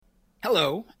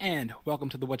Hello, and welcome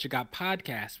to the What You Got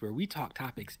podcast, where we talk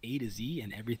topics A to Z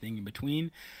and everything in between.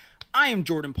 I am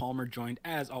Jordan Palmer, joined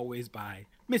as always by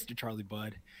Mr. Charlie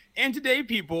Budd. And today,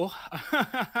 people,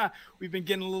 we've been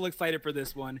getting a little excited for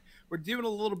this one. We're doing a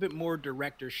little bit more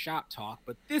director shop talk,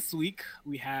 but this week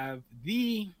we have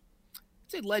I'd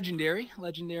say legendary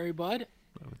Bud,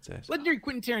 I would say so. legendary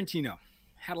Quentin Tarantino.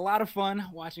 Had a lot of fun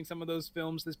watching some of those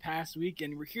films this past week,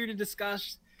 and we're here to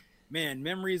discuss, man,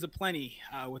 memories aplenty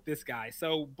with this guy.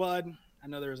 So, Bud, I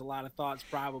know there's a lot of thoughts,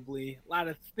 probably a lot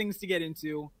of things to get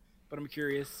into, but I'm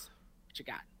curious what you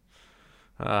got.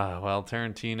 Well,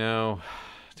 Tarantino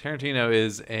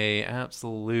is a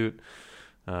absolute,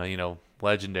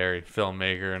 legendary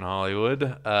filmmaker in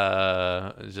Hollywood.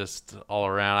 Just all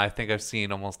around. I think I've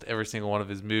seen almost every single one of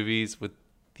his movies, with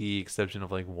the exception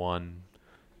of like one.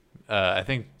 I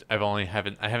think I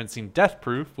haven't seen Death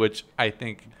Proof, which I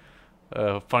think,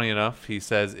 funny enough, he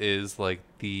says is like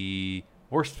the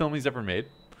worst film he's ever made.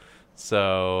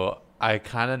 So I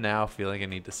kind of now feel like I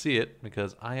need to see it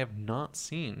because I have not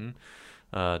seen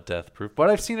Death Proof, but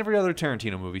I've seen every other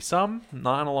Tarantino movie. Some,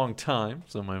 not in a long time,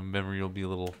 so my memory will be a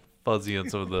little fuzzy on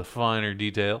some of the finer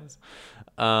details.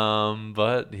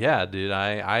 But yeah, dude,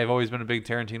 I've always been a big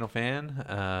Tarantino fan.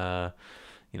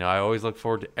 I always look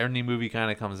forward to any movie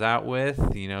kind of comes out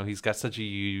with. He's got such a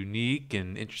unique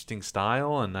and interesting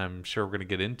style, and I'm sure we're gonna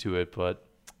get into it. But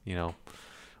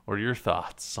what are your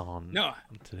thoughts on No,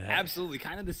 today? absolutely,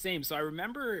 kind of the same. So I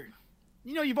remember,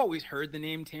 you've always heard the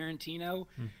name Tarantino,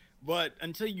 but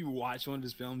until you watch one of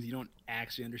his films, you don't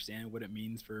actually understand what it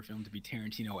means for a film to be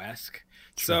Tarantino-esque.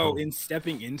 So True. in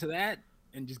stepping into that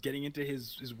and just getting into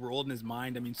his world and his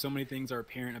mind, I mean, so many things are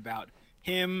apparent about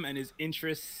him and his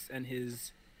interests and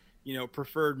his,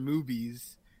 preferred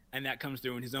movies, and that comes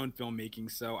through in his own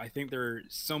filmmaking. So I think there are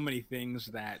so many things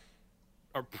that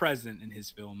are present in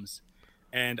his films,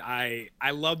 and I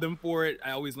love them for it.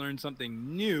 I always learn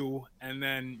something new, and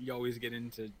then you always get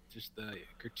into just the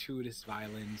gratuitous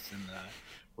violence and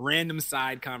the random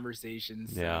side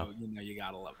conversations. Yeah. So you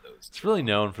gotta love those It's too. really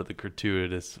known for the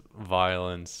gratuitous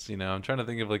violence. I'm trying to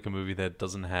think of like a movie that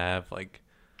doesn't have like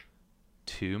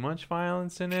too much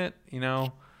violence in it.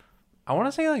 I want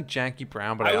to say like Jackie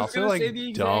Brown, but I I was also gonna say like the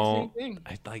exact same don't. thing.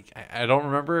 I don't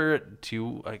remember it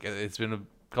too. Like it's been a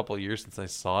couple of years since I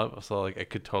saw it, so like I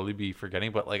could totally be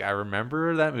forgetting. But like I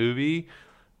remember that movie,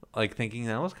 like thinking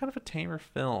that was kind of a tamer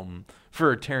film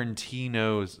for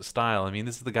Tarantino's style. I mean,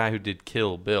 this is the guy who did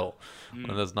Kill Bill. Let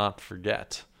Mm. us not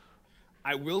forget.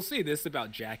 I will say this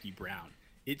about Jackie Brown: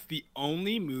 it's the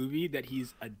only movie that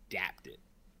he's adapted.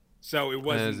 So it That is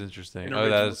wasn't interesting. an Oh,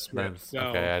 that original is script.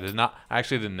 okay. So I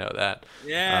actually didn't know that.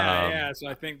 yeah, Um, yeah. So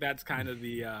I think that's kind of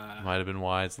the might have been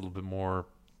why it's a little bit more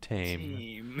tame.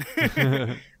 team.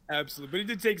 Absolutely. But he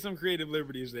did take some creative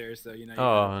liberties there, so you Oh,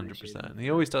 gotta appreciate him 100%. He for it.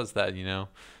 always does that. Of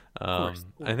course,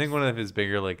 of I think course. one of his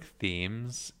bigger like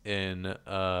themes in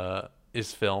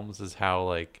his films is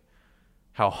how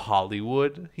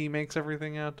Hollywood he makes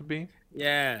everything out to be.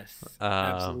 Yes, Um,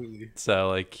 absolutely. so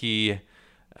like he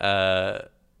uh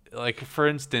like for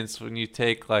instance, when you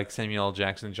take like Samuel L.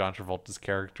 Jackson and John Travolta's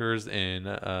characters in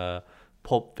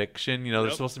Pulp Fiction, they're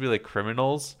Yep. supposed to be like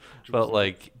criminals, but 100%.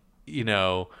 like, you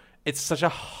know, it's such a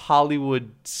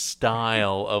Hollywood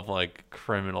style of like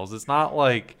criminals. It's not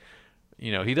like,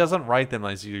 he doesn't write them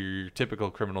as your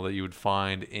typical criminal that you would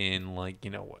find in like,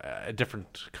 a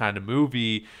different kind of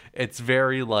movie. It's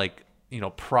very like,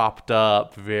 propped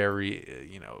up,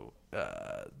 very,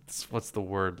 what's the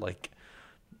word? Like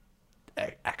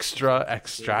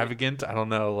extravagant. I don't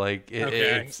know. Like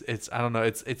Okay. it's I don't know.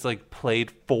 It's like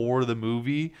played for the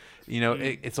movie.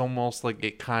 Mm. It's almost like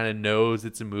it kind of knows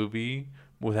it's a movie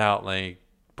without like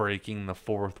breaking the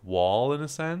fourth wall in a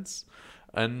sense.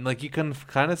 And like you can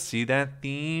kind of see that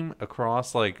theme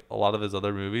across like a lot of his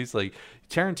other movies. Like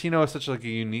Tarantino has such like a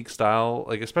unique style,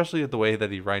 like especially the way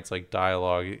that he writes like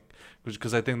dialogue, which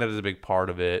because I think that is a big part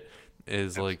of it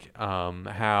is like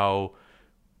Absolutely. how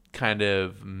kind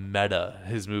of meta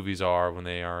his movies are when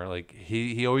they are like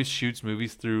he always shoots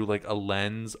movies through like a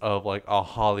lens of like a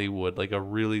Hollywood, like a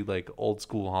really like old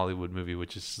school Hollywood movie,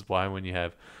 which is why when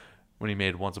he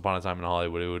made Once Upon a Time in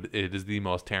Hollywood, it is the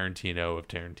most Tarantino of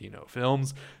Tarantino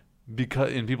films,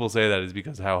 because and people say that is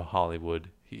because of how Hollywood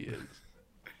he is.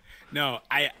 No,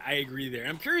 I agree there.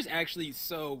 I'm curious, actually.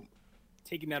 So,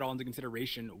 taking that all into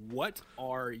consideration, what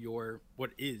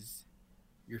is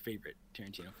your favorite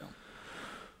Tarantino film?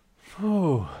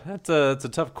 Oh, that's a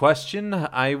tough question.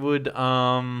 I would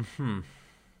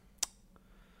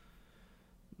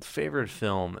favorite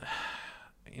film.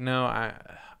 I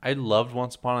I loved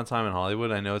Once Upon a Time in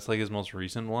Hollywood. I know it's like his most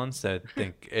recent one, so I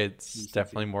think it's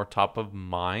definitely more top of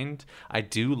mind. I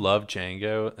do love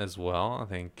Django as well. I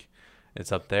think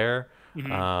it's up there.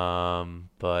 Hmm.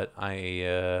 But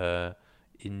I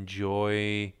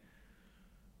enjoy.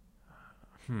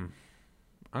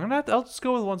 I'll just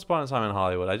go with Once Upon a Time in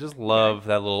Hollywood. I just Okay. love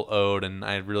that little ode, and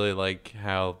I really like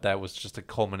how that was just a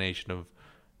culmination of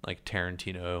like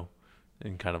Tarantino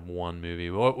in kind of one movie.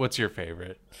 What's your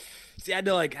favorite? See, I had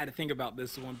to think about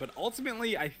this one, but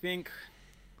ultimately, I think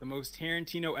the most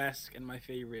Tarantino-esque and my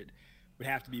favorite would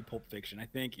have to be Pulp Fiction. I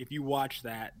think if you watch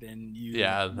that, then you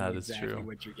Yeah, know that is exactly true.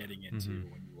 what you're getting Hmm. into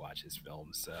when you watch his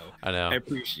films. So I I know.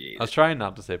 appreciate I was it. trying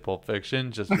not to say Pulp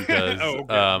Fiction just because. Oh,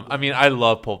 okay. I'm I glad. mean, I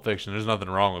love Pulp Fiction. There's nothing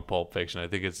wrong with Pulp Fiction. I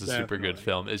think it's a super good Definitely.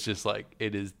 film. It's just like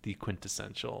it is the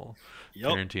quintessential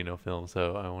Yep. Tarantino film.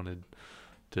 So I wanted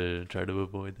to try to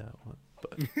avoid that one.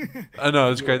 But I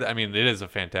know it's great. Good. I mean, it is a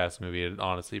fantastic movie. It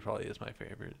honestly probably is my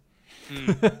favorite.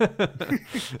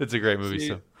 Mm. It's a great movie. See,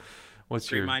 So, what's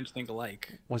great your minds think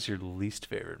alike. what's your least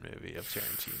favorite movie of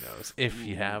Tarantino's, if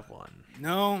you Ooh. have one?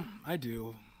 No, I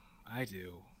do. I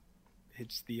do.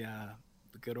 It's the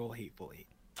good old Hateful Eight.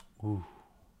 Ooh.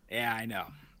 Yeah, I know.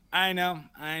 I know.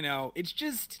 I know. It's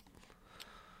just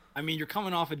I mean, you're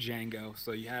coming off of Django,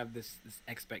 so you have this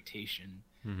expectation.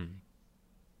 Hmm.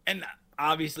 And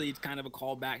obviously it's kind of a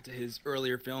callback to his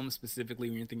earlier films, specifically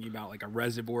when you're thinking about like a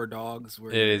Reservoir Dogs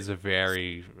where It you're is a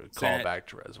very set, callback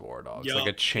to Reservoir Dogs, like a yup,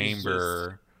 is just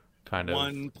chamber kind of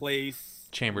one place,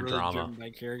 chamber really drama. driven by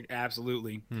character.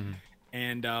 Absolutely. Hmm.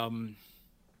 And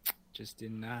just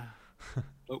didn't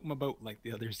float my boat like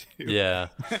the others do. Yeah,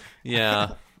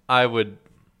 yeah. I would,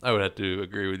 I would have to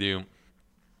agree with you.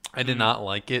 I did Mm, not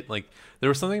like it. Like there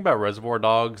was something about Reservoir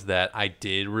Dogs that I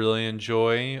did really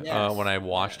enjoy when yes, I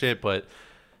watched yes. it, but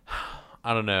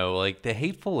I don't know. Like the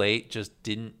Hateful Eight just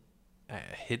didn't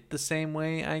hit the same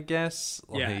way. I guess.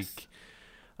 Yes. Like,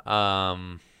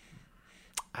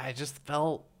 I just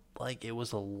felt like it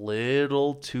was a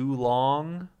little too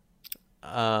long,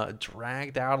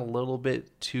 dragged out a little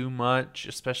bit too much,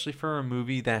 especially for a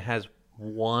movie that has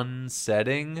one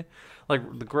setting. Like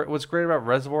what's great about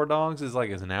Reservoir Dogs is like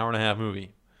it's an hour and a half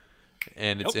movie,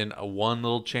 and it's Nope. in a one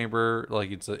little chamber. Like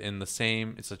in the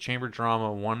same. It's a chamber drama,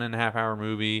 1.5 hour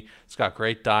movie. It's got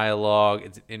great dialogue.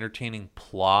 It's an entertaining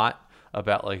plot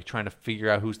about like trying to figure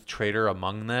out who's the traitor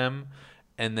among them,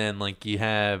 and then like you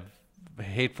have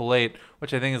Hateful Eight,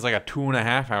 which I think is like a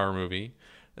 2.5 hour movie,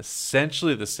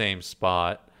 essentially the same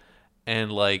spot, and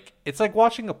like it's like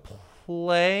watching a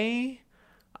play.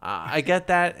 I get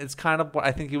that it's kind of what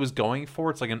I think he was going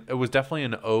for. It was definitely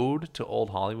an ode to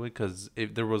old Hollywood because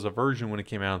there was a version when it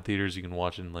came out in theaters you can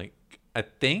watch in like I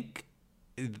think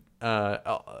I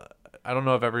don't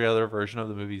know if every other version of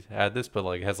the movie had this, but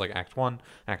like it has like Act One,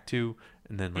 Act Two,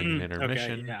 and then like an Mm, okay,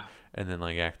 intermission, yeah. and then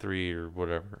like Act Three or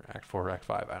whatever, Act Four, Act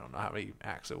Five. I don't know how many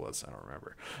acts it was. I don't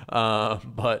remember.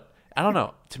 But I don't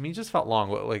know. To me, it just felt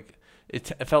long. Like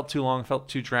it felt too long. Felt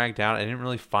too dragged out. I didn't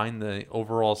really find the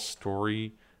overall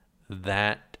story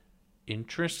that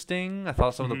interesting. Hmm.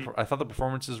 I thought the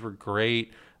performances were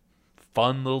great.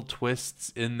 Fun little twists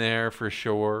in there for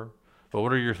sure. But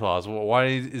what are your thoughts? Why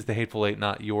is The Hateful Eight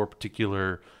not your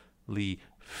particularly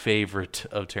favorite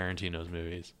of Tarantino's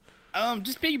movies?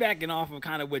 Just piggybacking off of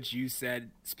kind of what you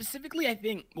said, specifically, I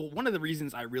think, well, one of the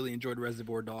reasons I really enjoyed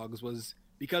Reservoir Dogs was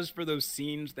because for those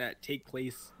scenes that take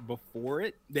place before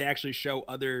it, they actually show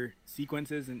other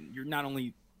sequences, and you're not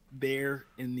only there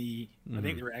in I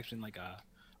think Hmm. they were actually in like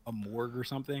a morgue or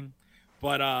something,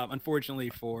 but unfortunately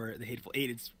for The Hateful Eight,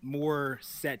 it's more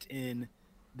set in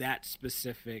that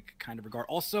specific kind of regard.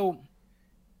 Also,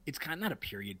 it's kind of not a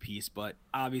period piece, but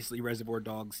obviously Reservoir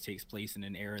Dogs takes place in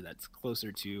an era that's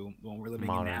closer to the one we're living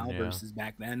in Modern, now yeah. versus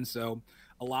back then. So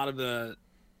a lot of the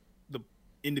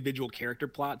individual character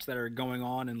plots that are going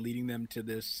on and leading them to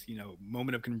this,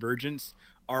 moment of convergence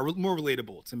are more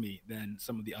relatable to me than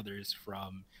some of the others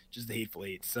from just the Hateful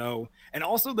Eight. So, and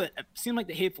also it seemed like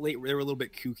the Hateful Eight they were a little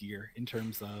bit kookier in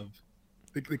terms of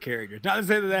the characters. Not to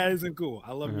say that that isn't cool.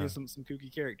 I love me Yeah. some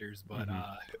kooky characters, but Hmm.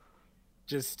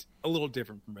 just a little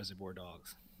different from Reservoir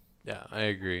Dogs. Yeah, I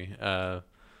agree.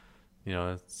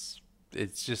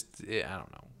 It's just I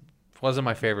don't know. It wasn't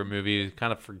my favorite movie. It was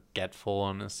kind of forgetful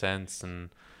in a sense, and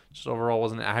just overall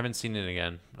wasn't. I haven't seen it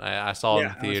again. I saw it in Yeah,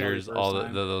 I saw it the theaters first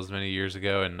time. those many years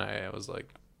ago, and I was like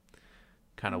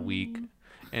kind of weak. Mm.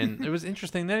 And it was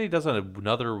interesting that he does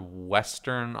another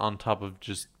western on top of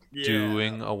just Yeah.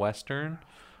 doing a western.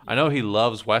 I Yep. know he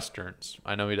loves westerns.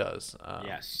 I know he does.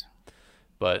 Yes.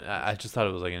 But I Yes. just thought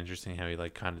it was like interesting how he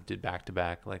like kind of did back to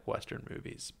back like western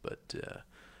movies. But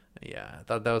Yeah, I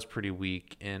thought that was pretty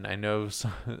weak, and I know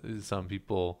some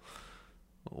people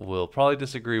will probably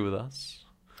disagree with us.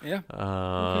 Yeah.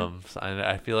 Okay. So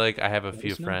I feel like I have a Let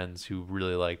few us know. friends who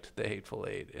really liked The Hateful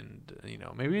Eight, and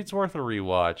maybe it's worth a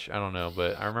rewatch. I don't know,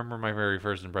 but I remember my very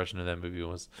first impression of that movie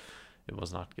was it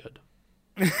was not good.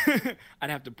 I'd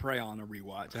have to pray on a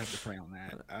rewatch. I have to pray on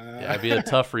that. Yeah, it'd be a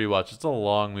tough rewatch. It's a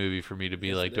long movie for me to be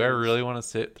Yes, like, it do I is. really want to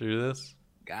sit through this?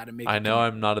 Gotta make I it to know the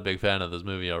I'm not a big fan of this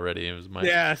movie already. It was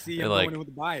Yeah, see, and I'm going in like, with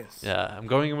a bias. yeah, I'm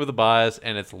going in with a bias,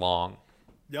 and it's long.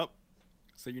 Yep.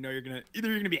 So you're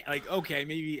gonna be like, okay,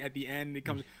 maybe at the end it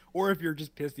comes, or if you're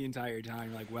just pissed the entire time,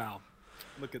 you're like, wow,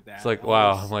 look at It's that. like, All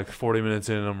wow, I'm this. like 40 minutes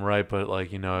in and I'm right, but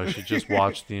like, I should just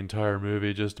watch the entire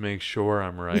movie just to make sure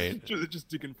I'm right. just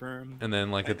to confirm. And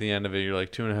then like at the end of it, you're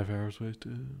like 2.5 hours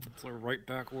wasted. So right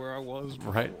back where I was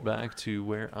before. Right back to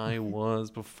where I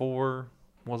was before.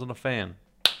 Wasn't a fan.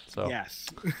 So Yes.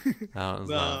 that was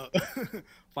The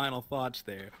final thoughts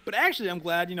there. But actually, I'm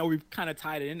glad, we've kind of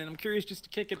tied it in, and I'm curious just to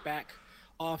kick it back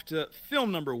off to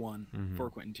film number one for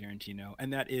Quentin Tarantino,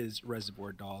 and that is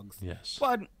Reservoir Dogs. yes.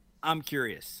 But I'm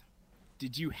curious,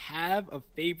 did you have a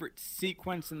favorite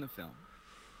sequence in the film?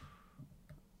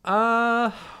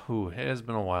 It has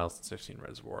been a while since I've seen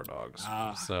Reservoir Dogs.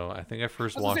 So I think I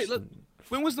first I was gonna watched. say, look,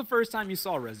 when was the first time you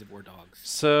saw Reservoir Dogs?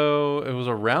 So it was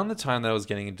around the time that I was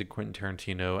getting into Quentin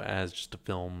Tarantino as just a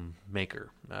filmmaker.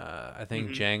 I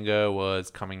think Django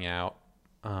was coming out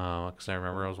because I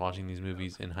remember I was watching these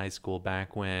movies in high school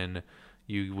back when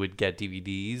you would get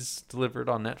DVDs delivered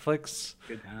on Netflix.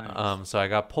 Good times. So I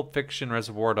got Pulp Fiction,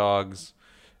 Reservoir Dogs,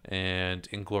 and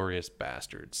Inglorious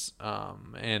Bastards.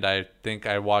 And I think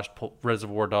I watched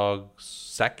Reservoir Dogs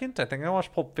second. I think I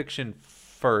watched Pulp Fiction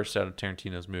first out of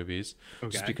Tarantino's movies,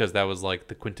 just Okay. because that was like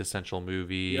the quintessential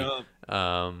movie Yup.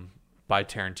 by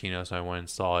Tarantino. So I went and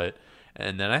saw it,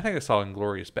 and then I think I saw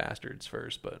Inglorious Bastards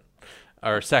first,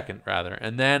 or second rather,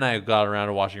 and then I got around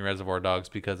to watching Reservoir Dogs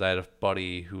because I had a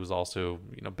buddy who was also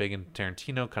big into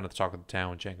Tarantino, kind of the talk of the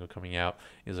town with Django coming out.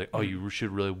 He was like, "Oh, you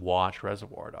should really watch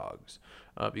Reservoir Dogs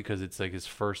because it's like his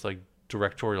first like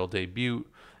directorial debut."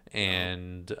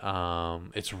 And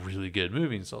it's a really good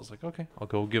movie. And so I was like, okay, I'll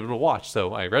go give it a watch.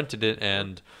 So I rented it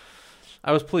and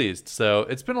I was pleased. So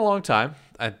it's been a long time.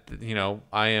 I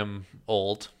am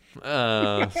old. So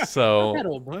That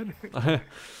old bud.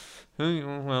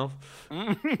 well,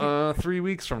 3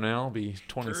 weeks from now I'll be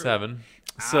 27.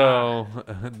 So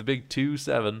the big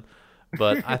 27.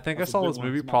 But I think I That's a saw big this one.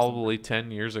 movie It's an awesome probably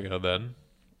 10 years ago then,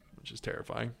 which is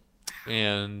terrifying.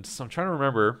 And so I'm trying to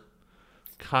remember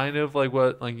kind of like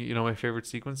what my favorite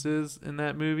sequences in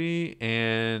that movie,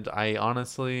 and I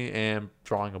honestly am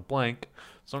drawing a blank,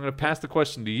 so I'm going to pass the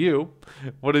question to you.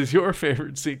 What is your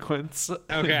favorite sequence?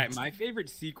 Okay, my favorite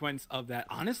sequence of that,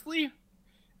 honestly,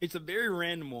 it's a very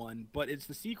random one, but it's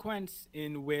the sequence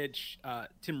in which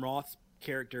Tim Roth's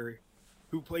character,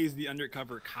 who plays the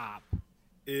undercover cop,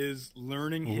 is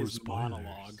learning his spoilers.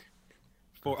 monologue.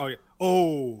 While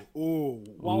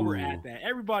we're at that,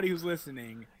 everybody who's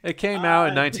listening, It came out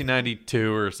in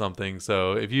 1992 or something,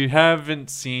 so if you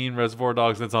haven't seen Reservoir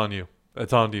Dogs, that's on you.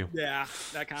 That's on you. yeah,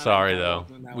 that kind of. Sorry, though.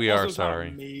 We are also, it's not a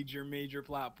sorry. major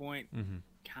plot point,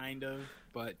 kind of.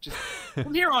 But just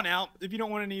from here on out, if you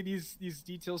don't want any of these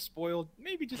details spoiled,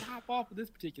 maybe just hop off of this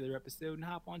particular episode and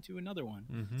hop onto another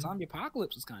one. Zombie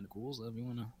Apocalypse was kind of cool, so if you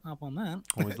want to hop on that.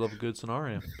 Always love a good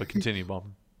scenario, but continue, Bob.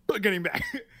 But getting back.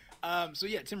 So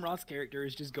yeah, Tim Roth's character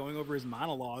is just going over his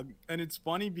monologue, and it's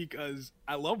funny because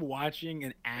I love watching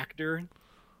an actor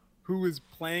who is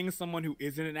playing someone who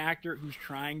isn't an actor who's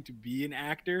trying to be an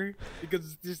actor,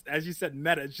 because it's just, as you said,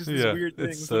 meta. It's just this weird thing.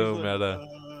 It's so he's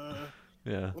meta.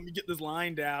 Yeah. Let me get this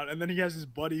line down, and then he has his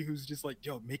buddy who's just like,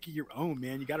 "Yo, make it your own,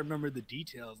 man. You got to remember the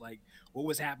details. Like, what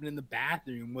was happening in the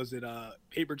bathroom? Was it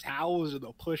paper towels or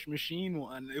the push machine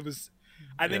one? It was."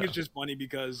 I think it's just funny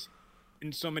because,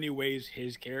 in so many ways,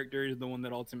 his character is the one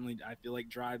that ultimately I feel like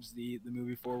drives the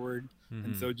movie forward,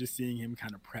 and so just seeing him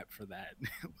kind of prep for that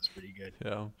was pretty good.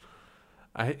 Yeah.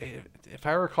 If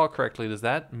I recall correctly, does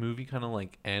that movie kind of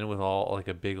like end with all like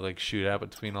a big like shootout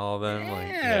between all of them? Like,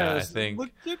 yeah, I think.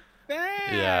 Look at that.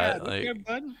 Yeah, Look like at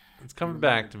bud. it's coming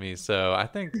back to me. So I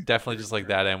think definitely just like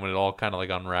that end when it all kind of like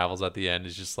unravels at the end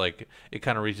is just like it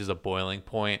kind of reaches a boiling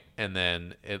point and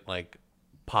then it like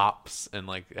pops and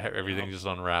like everything just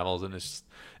unravels and it's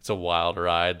a wild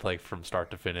ride like from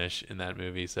start to finish in that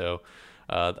movie. So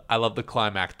I love the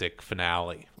climactic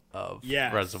finale of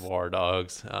Reservoir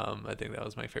Dogs. I think that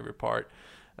was my favorite part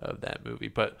of that movie.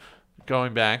 But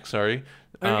going back, sorry.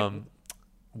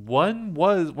 When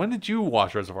did you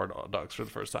watch Reservoir Dogs for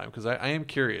the first time? Because I am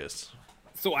curious.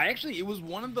 So it was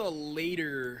one of the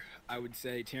later I would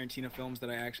say Tarantino films that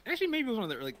I actually maybe it was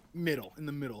one of the like middle in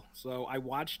the middle. So I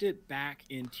watched it back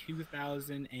in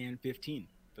 2015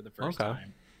 for the first Okay.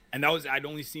 time, and that was I'd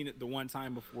only seen it the one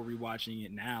time before rewatching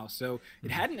it now. So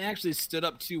it hadn't actually stood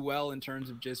up too well in terms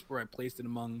of just where I placed it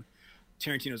among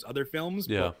Tarantino's other films.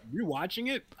 Yeah. But rewatching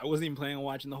it, I wasn't even planning on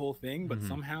watching the whole thing, but Mhm.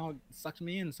 somehow it sucked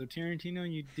me in. So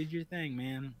Tarantino, you did your thing,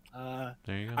 man.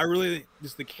 There you go. I really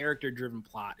just the character driven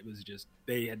plot. It was just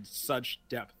they had such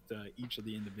depth to each of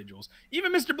the individuals.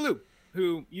 Even Mr. Blue,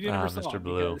 who you didn't ever saw. Mr.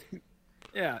 Blue. Because,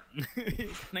 yeah,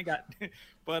 I got,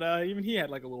 but even he had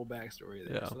like a little backstory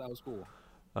there, so that was cool.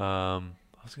 I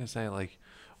was gonna say like,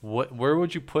 where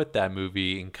would you put that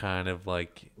movie in kind of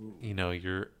like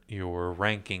your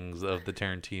rankings of the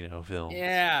Tarantino films?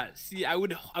 Yeah, see, I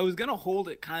was gonna hold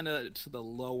it kind of to the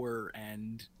lower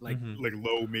end, like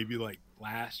low, maybe like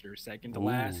last or second to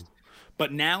last.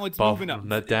 But now it's moving up.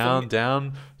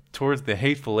 Down towards the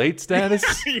Hateful Eight status.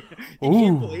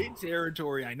 Hateful Eight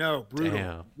territory. I know, brutal,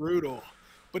 Damn. brutal.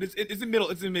 But it's in middle.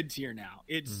 It's in mid tier now.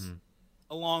 It's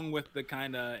along with the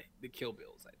kind of the Kill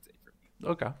Bills, I'd say for me.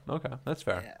 Okay, that's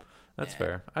fair. Yeah. That's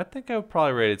fair. I think I would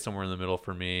probably rate it somewhere in the middle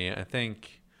for me. I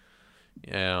think,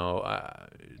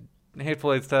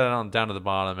 Hateful Eight's down to the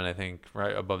bottom, and I think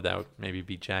right above that would maybe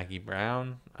be Jackie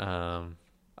Brown.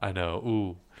 I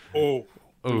know.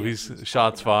 He's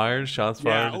shots fired.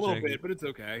 Yeah, a little bit, but it's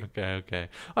okay. Okay.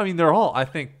 I mean, they're all. I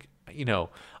think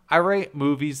I rate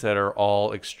movies that are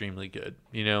all extremely good.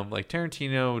 Like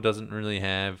Tarantino doesn't really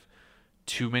have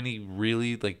too many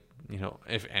really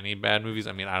if any bad movies.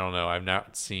 I mean, I don't know. I've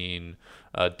not seen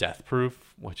Death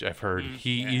Proof, which I've heard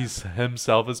he's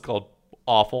himself is called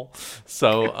awful.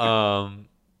 So I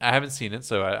haven't seen it,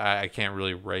 so I can't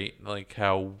really rate like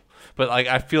how. But like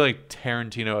I feel like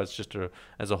Tarantino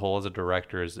as a whole as a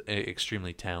director is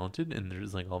extremely talented, and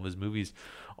there's like all of his movies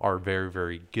are very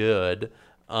very good.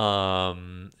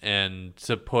 And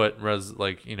to put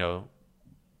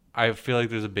I feel like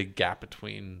there's a big gap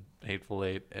between Hateful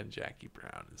Eight and Jackie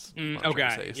Brown.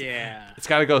 Okay, yeah, it's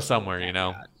got to go somewhere,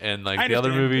 And like the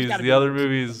other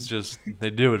movies, just they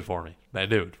do it for me. I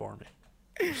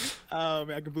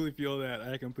completely feel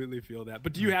that.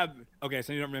 But do you have so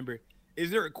you don't remember? Is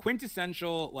there a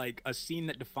quintessential like a scene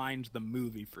that defines the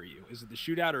movie for you? Is it the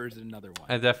shootout or is it another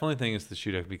one? I definitely think it's the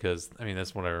shootout because I mean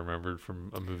that's what I remembered from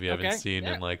a movie I haven't seen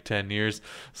in like 10 years.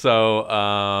 So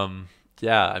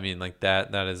I mean like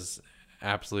that is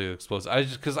absolutely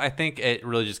explosive. Because I think it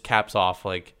really just caps off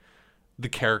like the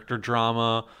character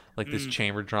drama, like this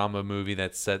chamber drama movie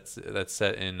that's set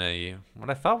in what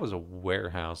I thought was a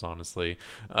warehouse, honestly.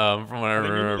 From what I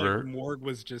remember, like, morgue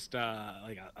was just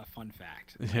like a fun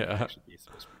fact. Yeah.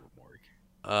 Morgue.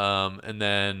 And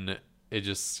then it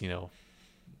just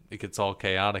it gets all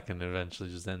chaotic and eventually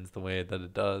just ends the way that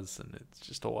it does, and it's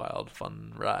just a wild,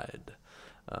 fun ride.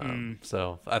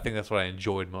 So I think that's what I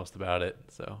enjoyed most about it.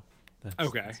 So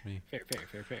that's me. Fair.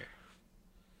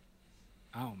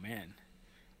 Oh man.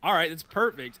 All right, that's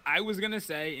perfect. I was gonna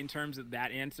say in terms of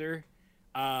that answer,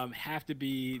 have to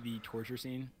be the torture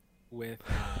scene with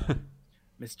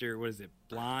Mr. What is it,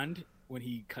 Blonde, when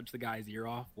he cuts the guy's ear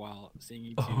off while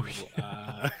singing to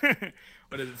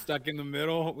what is it, Stuck in the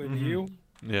Middle with You?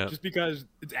 Yeah. Just because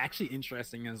it's actually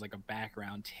interesting as like a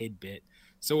background tidbit.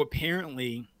 So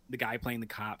apparently the guy playing the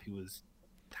cop who was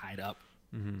tied up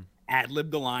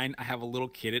ad-libbed the line, "I have a little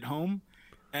kid at home."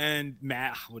 And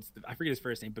I forget his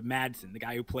first name, but Madsen, the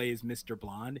guy who plays Mr.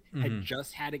 Blonde, had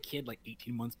just had a kid like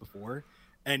 18 months before,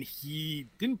 and he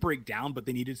didn't break down, but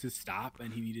they needed to stop,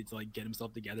 and he needed to like get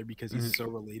himself together because he's so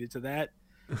related to that.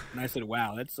 And I said,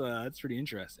 "Wow, that's pretty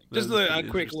interesting." Just a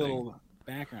quick little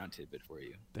background tidbit for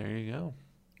you. There you go.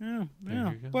 Yeah.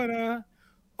 But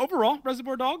overall,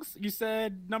 Reservoir Dogs, you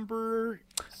said number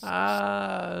 6?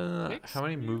 How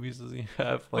many movies does he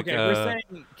have? We're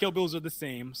saying Kill Bills are the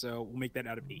same, so we'll make that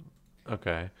out of 8.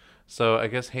 Okay. So I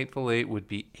guess Hateful Eight would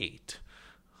be 8.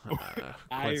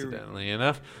 Coincidentally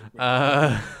enough.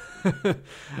 And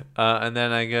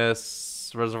then I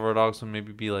guess Reservoir Dogs would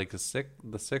maybe be like the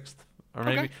 6th. Or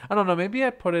maybe, I don't know, maybe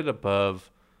I put it above,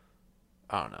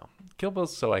 I don't know. Kill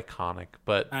Bill's so iconic,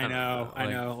 but I know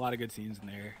a lot of good scenes in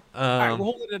there. All right,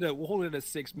 we'll hold it at a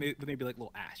 6, with maybe like a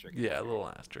little asterisk. Yeah, a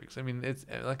little asterisk. I mean, it's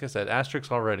like I said,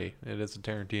 asterisk already. It is a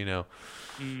Tarantino.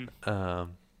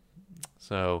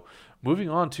 So moving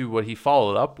on to what he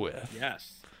followed up with,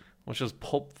 which was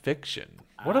Pulp Fiction.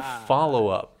 What a follow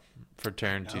up for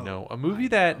Tarantino, a movie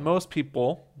that most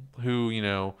people who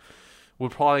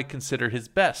would probably consider his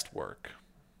best work.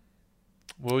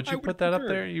 What would you put that up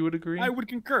there? You would agree? I would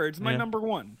concur. It's my number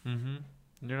 1.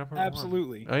 Your number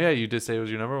Absolutely. 1. Oh yeah, you did say it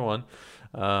was your number 1.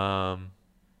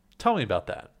 Tell me about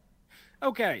that.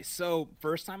 Okay, so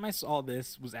first time I saw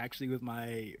this was actually with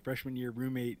my freshman year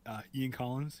roommate Ian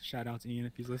Collins. Shout out to Ian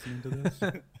if he's listening to this.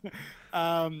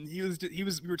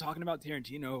 We were talking about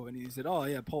Tarantino, and he said, "Oh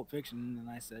yeah, Pulp Fiction," and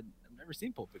I said, "I've never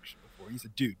seen Pulp Fiction before." And he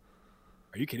said, "Dude,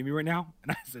 are you kidding me right now?"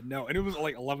 And I said, "No." And it was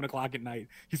like 11 o'clock at night.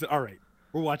 He said, "All right,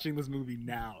 we're watching this movie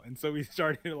now," and so we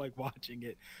started like watching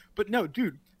it. But no,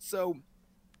 dude. So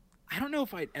I don't know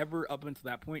if I'd ever up until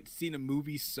that point seen a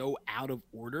movie so out of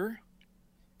order.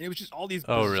 And it was just all these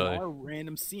Oh, really? bizarre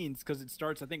random scenes because it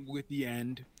starts, I think, with the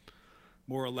end,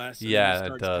 more or less, and then it Yeah, it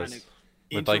starts kind of does.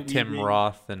 With like Tim interweaving.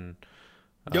 Roth and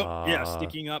Yep, yeah, uh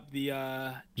sticking up the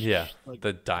yeah, like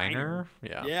the diner.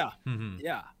 diner. Yeah. Yeah, Hmm.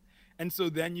 yeah. And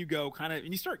so then you go kind of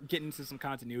and you start getting into some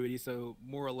continuity. So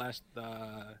more or less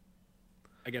the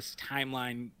I guess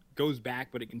timeline goes back,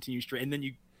 but it continues straight, and then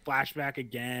you flash back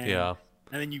again, Yeah.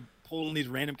 and then you pull in these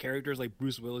random characters like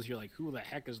Bruce Willis. You're like, who the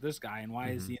heck is this guy, and why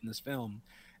is Hmm. he in this film?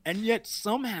 And yet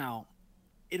somehow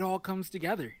it all comes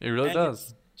together, It really and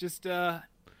does. it's just a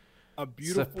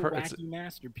beautiful, It's a wacky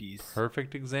masterpiece.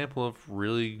 perfect example of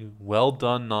really well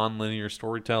done non-linear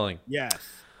storytelling.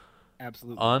 Yes,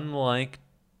 absolutely. Unlike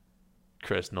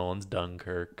Chris Nolan's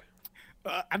Dunkirk.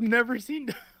 I've never seen.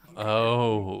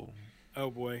 Oh, Oh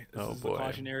boy, this oh is a boy.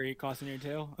 cautionary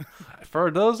tale.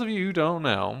 For those of you who don't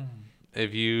know,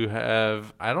 if you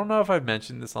have, I don't know if I've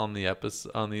mentioned this on the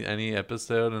episode any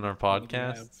episode in our I don't think I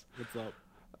have. podcasts, What's up?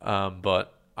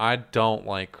 but I don't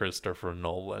like Christopher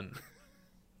Nolan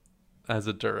as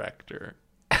a director.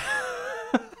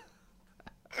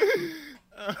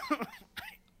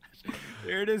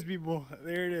 There it is, people.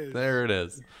 There it is. There it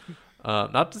is.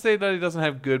 Not to say that he doesn't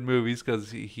have good movies,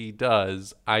 because he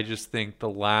does. I just think the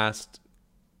last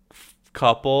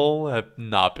couple have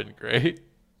not been great.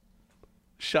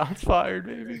 Shots fired,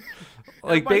 baby.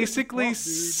 Like, Everybody gets basically, pumped,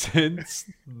 dude. since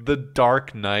The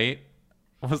Dark Knight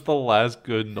was the last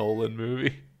good Nolan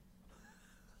movie.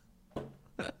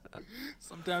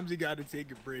 Sometimes you got to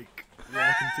take a break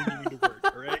while continuing to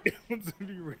work. All right, let's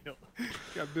be real.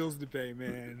 Got bills to pay,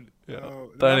 man. Yeah. Oh,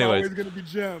 But not anyways. always gonna be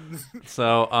gems.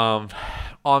 So, all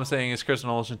I'm saying is Chris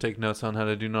Nolan should take notes on how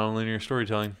to do nonlinear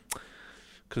storytelling.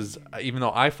 Because even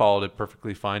though I followed it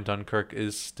perfectly fine, Dunkirk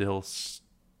is still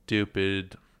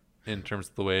stupid in terms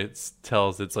of the way it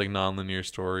tells its like nonlinear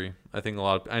story. I think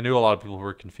I knew a lot of people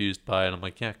were confused by it. I'm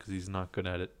like, yeah, because he's not good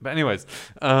at it. But anyways,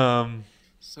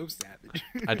 So savage.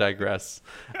 I digress.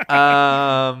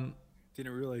 Um,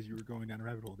 Didn't realize you were going down a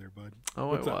rabbit hole there, bud. oh,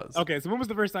 What's it up? was. Okay, so when was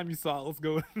the first time you saw it? Let's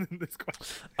go with this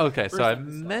question. Okay, so First I time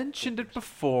you saw it. mentioned it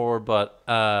before, but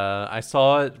I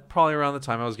saw it probably around the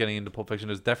time I was getting into Pulp Fiction.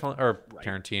 It was definitely Right.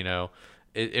 Tarantino.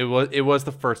 It was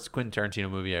the first Quentin Tarantino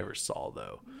movie I ever saw,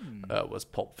 though. Was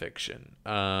Pulp Fiction.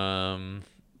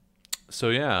 So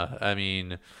yeah, I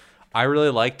mean, I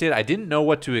really liked it. I didn't know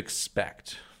what to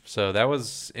expect, so that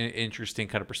was an interesting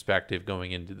kind of perspective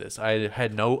going into this. I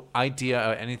had no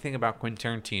idea anything about Quentin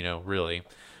Tarantino, really.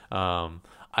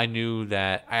 I knew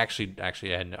that I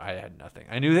had nothing.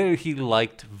 I knew that he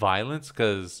liked violence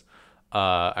because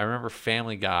I remember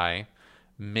Family Guy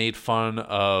made fun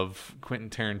of Quentin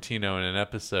Tarantino in an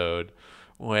episode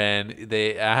when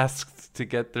they asked to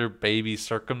get their baby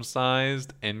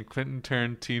circumcised, and Quentin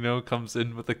Tarantino comes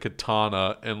in with a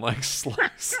katana and like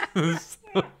slices.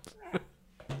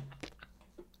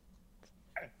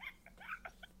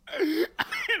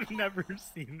 I've never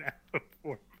seen that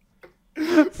before.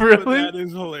 But Really? that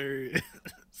is hilarious.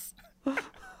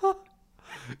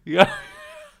 Yeah.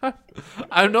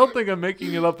 I don't think I'm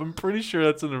making it up. I'm pretty sure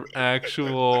that's an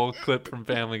actual clip from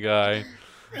Family Guy.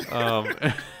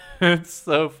 It's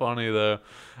so funny though.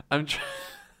 I'm trying.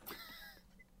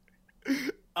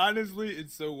 Honestly,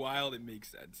 it's so wild it makes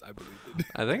sense. I believe it.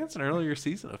 I think it's an earlier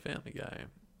season of Family Guy.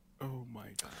 Oh my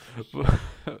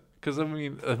gosh. Because I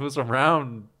mean, it was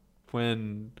around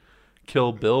when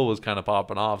Kill Bill was kind of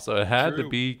popping off, so it had to True.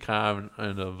 be kind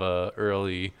of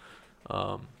early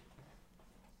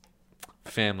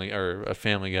family or a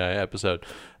Family Guy episode.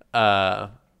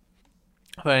 But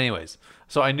anyways,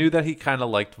 so I knew that he kind of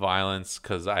liked violence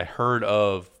because I heard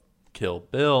of Kill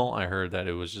Bill. I heard that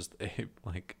it was just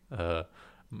a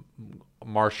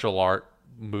martial art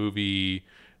movie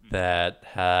that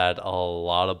had a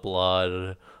lot of blood,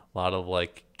 a lot of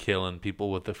like killing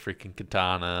people with a freaking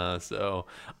katana. So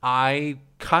I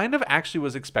kind of actually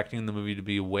was expecting the movie to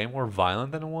be way more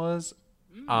violent than it was.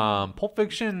 Pulp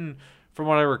Fiction, from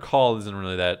what I recall, isn't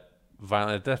really that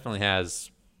violent. It definitely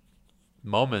has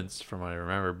moments from what I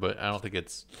remember, but I don't think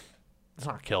it's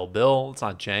not Kill Bill, it's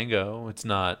not Django, it's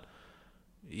not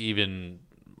even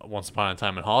Once Upon a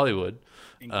Time in Hollywood.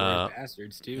 Inglourious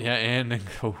Bastards too. Yeah, and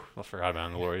oh, I forgot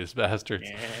about Inglourious Bastards.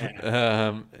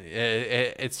 Yeah.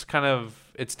 It's kind of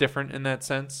it's different in that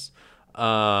sense,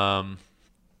 but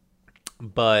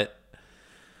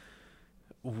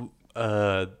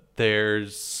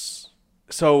there's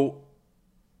so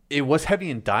it was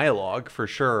heavy in dialogue for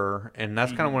sure, and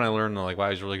that's kind of when I learned like why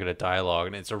he's really good at dialogue,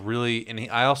 and it's a really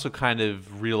I also kind of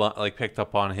picked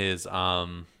up on his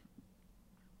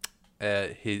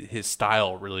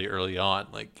style really early on.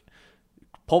 Like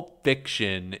Pulp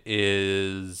Fiction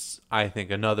is, I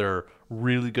think, another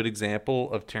really good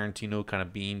example of Tarantino kind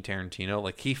of being Tarantino.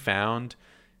 Like he found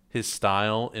his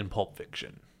style in Pulp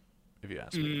Fiction, if you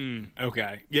ask me.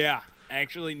 Okay. Yeah.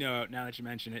 Actually, no. Now that you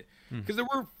mention it, because there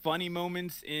were funny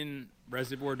moments in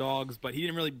Reservoir Dogs, but he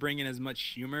didn't really bring in as much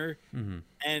humor,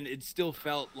 and it still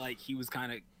felt like he was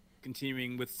kind of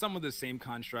continuing with some of the same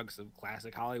constructs of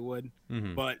classic Hollywood.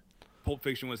 But Pulp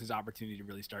Fiction was his opportunity to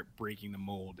really start breaking the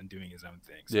mold and doing his own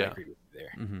thing. So I agree with you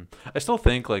there. I still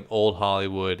think like old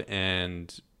Hollywood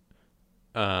and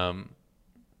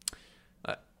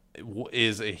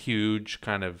is a huge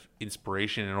kind of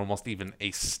inspiration and almost even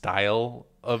a style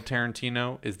of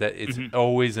Tarantino, is that it's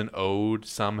always an ode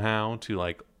somehow to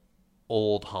like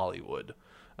old Hollywood.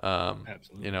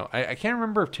 Absolutely. You know, I can't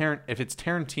remember if it's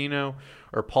Tarantino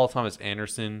or Paul Thomas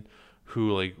Anderson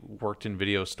who like worked in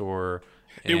Video Store.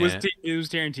 It was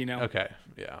Tarantino. Okay,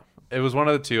 yeah, it was one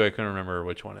of the two. I couldn't remember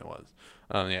which one it was.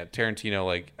 Yeah, Tarantino.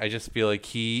 Like, I just feel like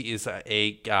he is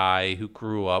a guy who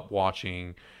grew up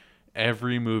watching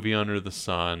every movie under the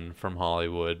sun from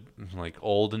Hollywood, like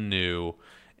old and new,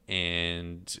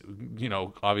 and you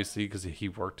know, obviously because he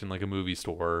worked in like a movie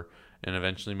store and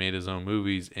eventually made his own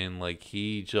movies, and like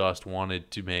he just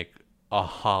wanted to make a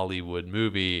Hollywood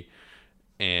movie,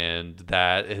 and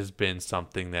that has been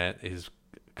something that is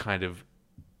kind of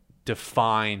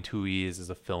defined who he is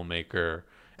as a filmmaker.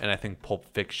 And I think Pulp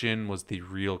Fiction was the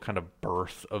real kind of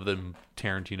birth of the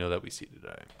Tarantino that we see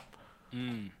today.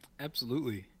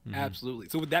 Absolutely. Absolutely.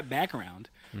 So with that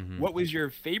background, what was your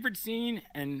favorite scene?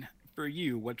 And for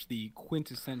you, what's the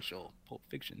quintessential Pulp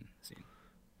Fiction scene?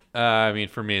 I mean,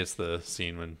 for me, it's the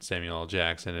scene when Samuel L.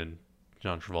 Jackson and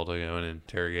John Travolta go and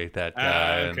interrogate that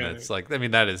guy, okay. and it's like, I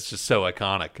mean, that is just so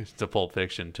iconic to Pulp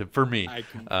Fiction for me.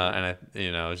 And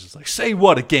it's just like, say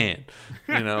what again,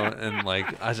 and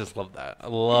like, I just love that. I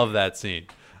love that scene.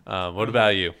 What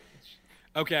about you?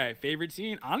 Okay, favorite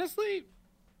scene. Honestly,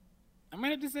 I'm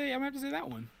gonna have to say that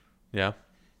one. Yeah.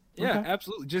 Yeah, Okay.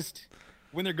 absolutely. Just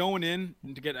when they're going in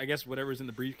to get, I guess, whatever's in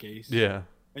the briefcase. Yeah.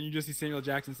 And you just see Samuel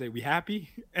Jackson say, "We happy?"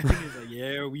 And he's like,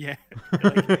 "Yeah, we happy."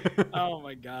 Like, oh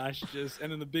my gosh! And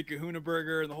then the big Kahuna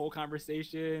burger and the whole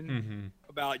conversation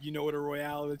about what a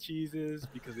Royale with cheese is,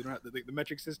 because they don't have the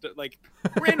metric system, like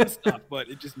random stuff, but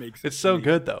it just makes it's so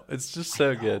good though. It's just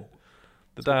so good.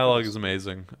 The dialogue is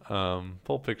amazing.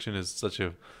 Pulp Fiction is such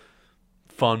a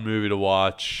fun movie to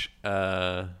watch.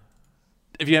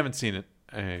 If you haven't seen it,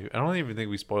 I don't even think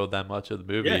we spoiled that much of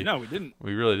the movie. Yeah, no, we didn't.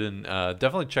 We really didn't.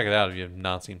 Definitely check it out if you have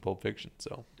not seen Pulp Fiction.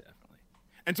 So definitely.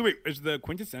 And so wait, is the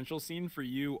quintessential scene for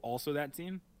you also that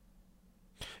scene?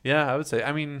 Yeah, I would say.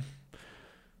 I mean,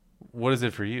 what is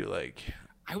it for you? Like,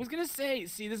 I was gonna say,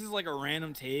 see, this is like a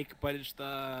random take, but it's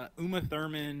the Uma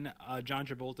Thurman, John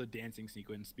Travolta dancing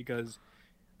sequence, because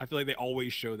I feel like they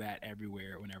always show that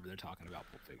everywhere whenever they're talking about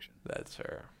Pulp Fiction. That's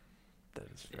fair. That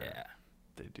is fair. Yeah.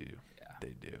 They do. Yeah.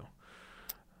 They do.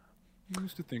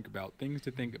 Things to think about. Things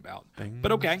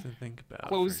but okay. to think about,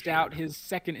 closed out his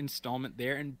second installment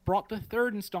there and brought the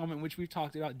third installment, which we've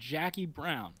talked about, Jackie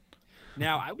Brown.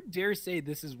 Now, I would dare say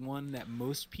this is one that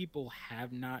most people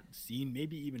have not seen,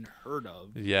 maybe even heard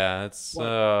of. Yeah, it's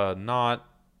not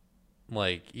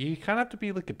like, you kind of have to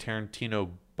be like a Tarantino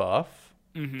buff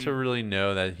to really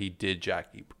know that he did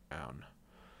Jackie Brown.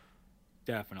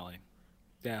 Definitely.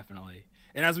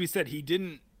 And as we said, he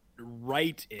didn't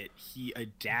write it, he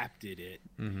adapted it.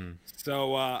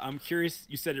 So I'm curious,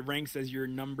 you said it ranks as your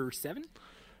number 7?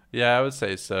 Yeah, I would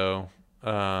say so.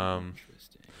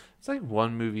 Interesting. It's like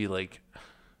one movie, like,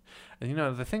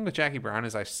 the thing with Jackie Brown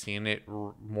is I've seen it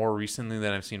more recently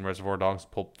than I've seen Reservoir Dogs,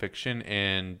 Pulp Fiction,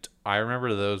 and I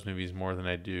remember those movies more than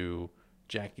I do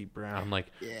Jackie Brown.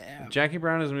 Like, yeah. Jackie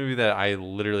Brown is a movie that I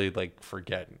literally like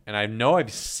forget, and I know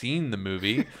I've seen the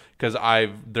movie because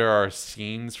there are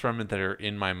scenes from it that are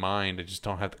in my mind. I just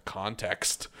don't have the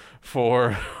context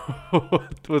for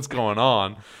what's going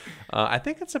on. I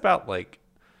think it's about like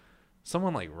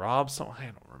someone like robs someone. I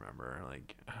don't remember.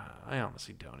 Like, I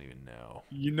honestly don't even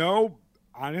know.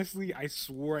 Honestly, I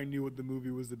swore I knew what the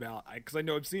movie was about because I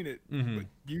know I've seen it. But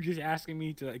you just asking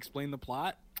me to explain the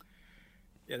plot,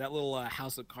 Yeah, that little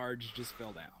house of cards just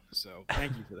fell down. So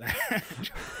thank you for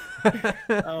that.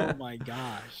 Oh my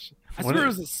gosh! I What swear it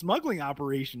is, was a smuggling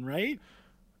operation, right?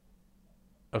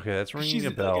 okay, that's 'Cause ringing she's a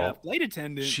like a bell. flight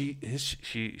attendant. She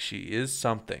is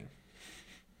something.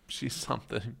 She's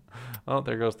something. Oh,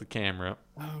 there goes the camera.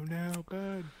 Oh no,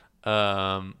 bud.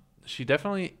 Um, she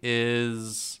definitely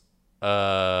is.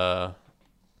 Uh,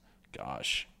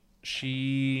 gosh,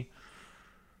 she.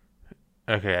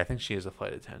 Okay, I think she is a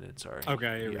flight attendant. Sorry.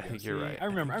 Okay, here we I go. think you're See, right. I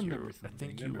remember. I think remember you're. I some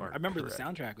think things. you are I remember the correct.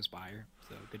 soundtrack was fire.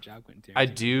 So good job, Quentin I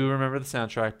Tarantino. do remember the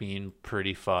soundtrack being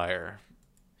pretty fire.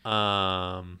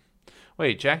 Um,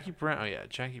 wait, Jackie Brown. Oh yeah,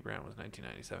 Jackie Brown was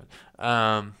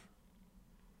 1997.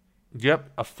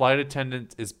 Yep, a flight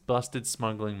attendant is busted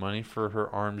smuggling money for her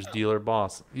arms dealer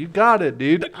boss. You got it,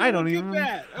 dude. Look at that. I don't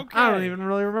Okay. even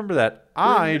really remember that. Bring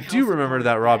I the do House of remember Cards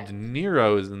that Rob De back.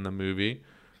 Niro is in the movie.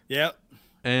 Yep. Looks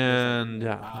like And little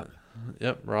yeah, Rob.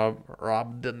 yep,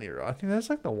 Rob De Niro. I think that's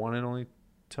like the one and only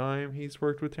time he's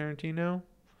worked with Tarantino.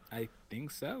 I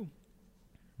think so.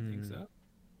 I think Hmm. so.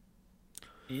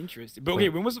 Interesting. But okay,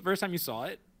 when was the first time you saw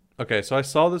it? Okay, so I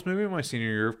saw this movie in my senior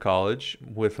year of college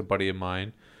with a buddy of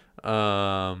mine.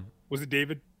 Was it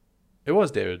David? It was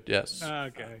David, yes.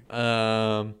 Okay.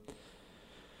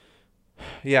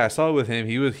 Yeah, I saw it with him.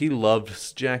 He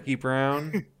loved Jackie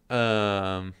Brown.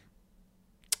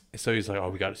 So he's like, "Oh,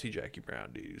 we got to see Jackie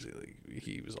Brown, dude."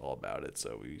 He was all about it.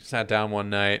 So we sat down one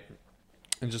night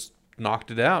and just knocked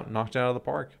it out of the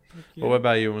park. Yeah. But what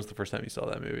about you? When was the first time you saw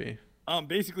that movie?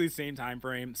 Basically same time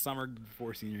frame, summer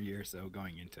before senior year. So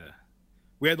going into,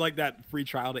 we had like that free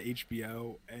trial to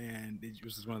HBO, and it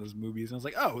was just one of those movies. And I was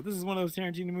like, oh, this is one of those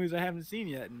Tarantino movies I haven't seen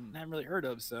yet and haven't really heard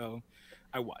of. So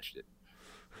I watched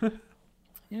it.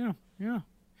 Yeah, yeah.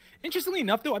 Interestingly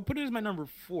enough, though, I put it as my number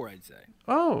 4. I'd say.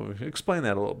 Oh, explain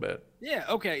that a little bit. Yeah.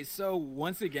 Okay. So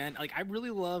once again, like I really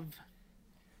love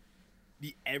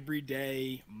the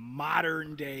everyday,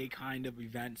 modern day kind of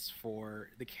events for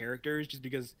the characters, just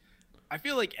because I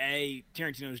feel like A,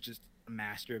 Tarantino is just a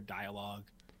master of dialogue,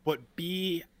 but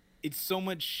B, it's so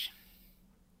much.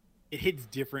 It hits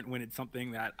different when it's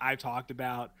something that I've talked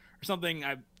about or something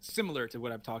I've similar to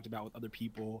what I've talked about with other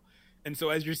people. And so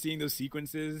as you're seeing those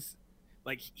sequences,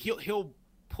 like he'll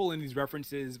pull in these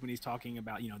references when he's talking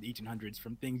about the 1800s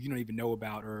from things you don't even know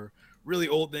about or really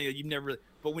old things that you've never.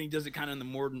 But when he does it kind of in the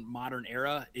modern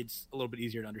era, it's a little bit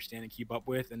easier to understand and keep up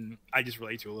with, and I just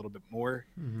relate to a little bit more.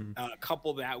 Mm-hmm.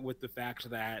 Couple that with the fact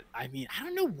that I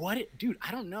don't know what it, dude. I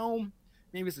don't know.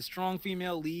 Maybe it's a strong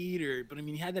female lead, but I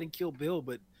mean, he had that in Kill Bill.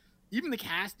 But even the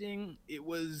casting, it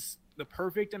was the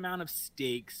perfect amount of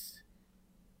stakes,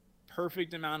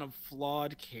 perfect amount of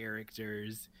flawed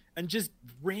characters, and just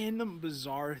random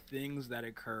bizarre things that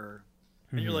occur.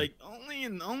 And you're like, only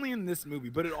in this movie,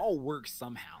 but it all works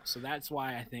somehow. So that's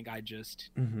why I think I just.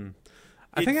 Mm-hmm.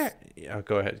 I think yeah.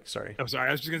 Go ahead. Sorry. I'm sorry.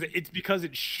 I was just gonna say it's because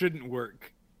it shouldn't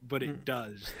work, but it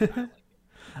does.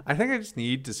 I think I just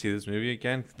need to see this movie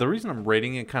again. The reason I'm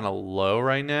rating it kind of low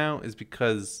right now is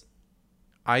because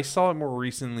I saw it more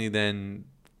recently than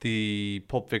the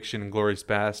Pulp Fiction and Glorious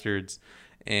Bastards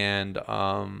and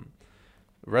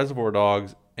Reservoir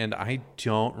Dogs, and I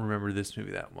don't remember this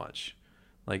movie that much.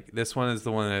 Like, this one is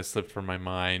the one that slipped from my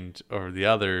mind over the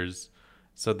others.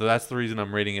 So that's the reason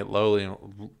I'm rating it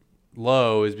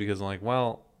low is because I'm like,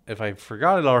 well, if I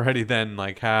forgot it already, then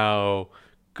like how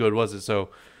good was it? So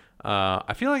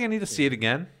I feel like I need to see it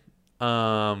again.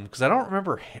 Because I don't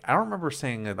remember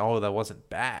saying that, oh, that wasn't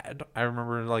bad. I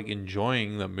remember like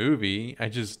enjoying the movie. I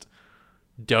just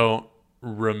don't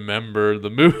remember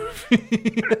the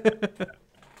movie.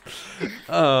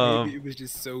 Maybe it was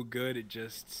just so good it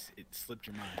slipped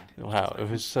your mind. Wow, it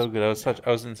was so good. I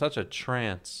was in such a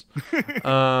trance.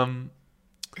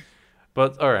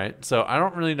 But all right, so I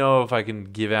don't really know if I can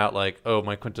give out like, oh,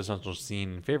 my quintessential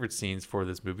favorite scenes for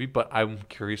this movie, but I'm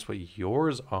curious what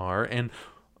yours are, and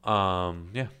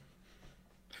yeah.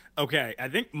 Okay, I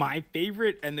think my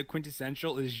favorite and the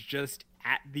quintessential is just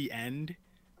at the end.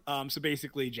 So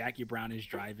basically, Jackie Brown is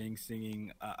driving,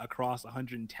 singing across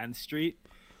 110th Street,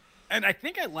 and I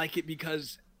think I like it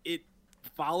because it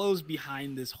follows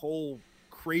behind this whole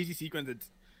crazy sequence that's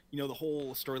the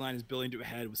whole storyline is building to a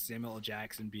head with Samuel L.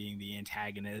 Jackson being the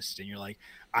antagonist, and you're like,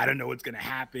 I don't know what's gonna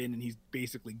happen, and he's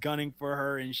basically gunning for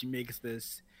her, and she makes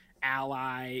this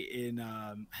ally in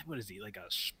what is he, like a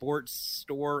sports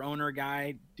store owner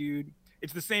guy dude?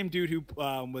 It's the same dude who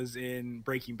was in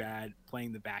Breaking Bad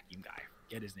playing the vacuum guy.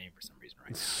 Get his name for some reason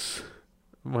right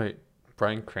now. Wait,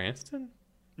 Bryan Cranston?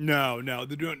 No,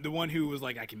 the one who was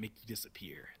like, I can make you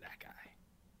disappear. That guy.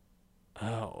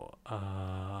 Oh,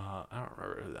 I don't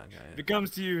remember who that guy is. If it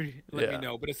comes to you, let me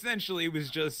know. But essentially, it was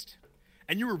just,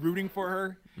 and you were rooting for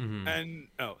her. Mm-hmm. And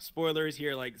spoilers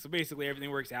here, like, so basically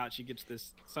everything works out. She gets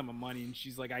this sum of money, and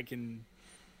she's like, I can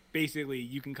basically,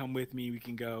 you can come with me, we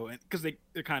can go, and because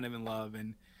they're kind of in love.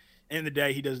 And in the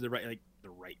day, he does the right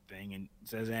thing and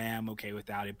says, I'm okay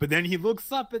without it. But then he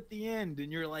looks up at the end,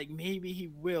 and you're like, maybe he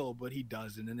will, but he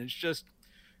doesn't. And it's just,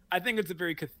 I think it's a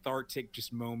very cathartic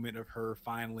just moment of her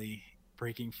finally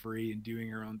breaking free and doing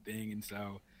her own thing. And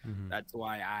so that's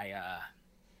why I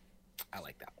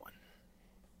like that one.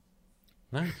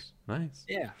 Nice.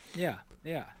 Yeah.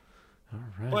 All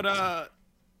right. But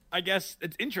I guess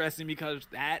it's interesting because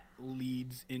that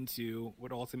leads into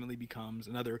what ultimately becomes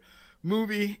another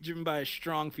movie driven by a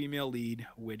strong female lead,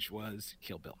 which was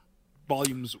Kill Bill,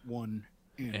 volumes 1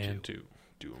 and 2.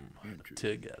 Do them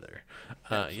together.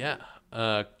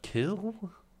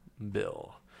 Kill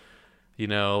Bill. You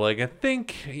know, like, I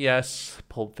think, yes,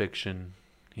 Pulp Fiction,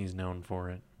 he's known for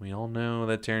it. We all know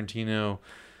that Tarantino,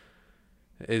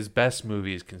 his best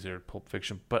movie is considered Pulp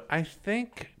Fiction, but I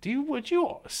think, would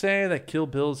you say that Kill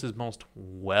Bill is his most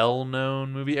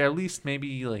well-known movie? Or at least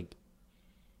maybe, like,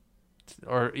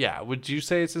 would you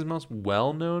say it's his most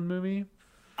well-known movie?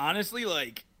 Honestly,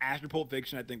 like, after Pulp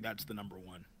Fiction, I think that's the number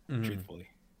one, truthfully.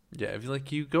 Yeah,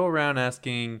 if you go around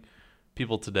asking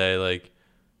people today, like,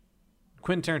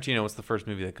 Quentin Tarantino, what's the first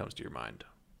movie that comes to your mind?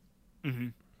 Mm-hmm.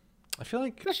 I feel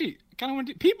like... Actually, kind of want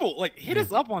to... People, like, hit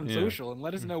us up on social and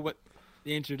let us know what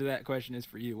the answer to that question is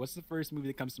for you. What's the first movie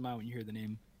that comes to mind when you hear the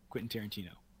name Quentin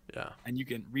Tarantino? Yeah. And you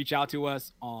can reach out to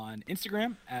us on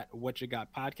Instagram at What You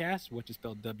Got Podcast, which is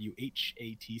spelled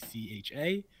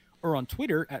WHATCHA, or on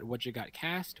Twitter at What You Got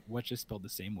Cast, which is spelled the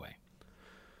same way.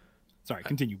 Sorry,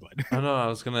 continue, bud. I know, I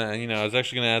was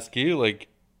actually gonna ask you, like,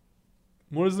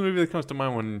 what is the movie that comes to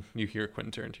mind when you hear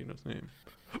Quentin Tarantino's name?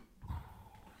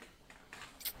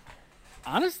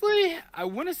 Honestly, I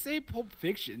want to say Pulp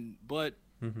Fiction, but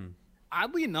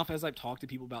oddly enough, as I've talked to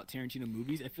people about Tarantino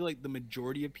movies, I feel like the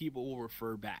majority of people will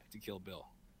refer back to Kill Bill.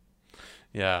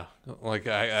 Yeah, like,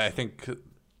 I think it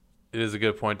is a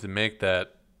good point to make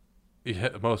that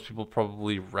most people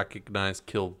probably recognize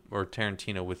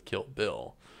Tarantino with Kill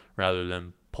Bill rather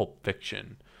than Pulp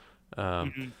Fiction.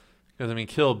 Because, I mean,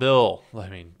 Kill Bill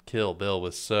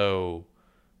was so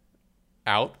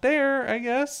out there, I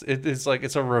guess. It's like,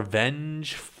 it's a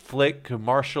revenge flick,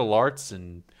 martial arts,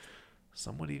 and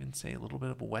some would even say a little bit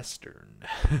of a Western.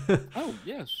 Oh,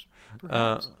 yes.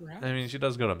 Perhaps. I mean, she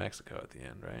does go to Mexico at the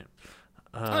end, right?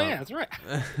 Yeah, that's right.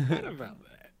 What about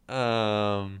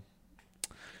that?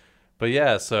 But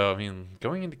yeah, so, I mean,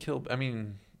 going into Kill... I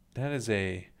mean, that is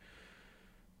a...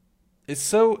 It's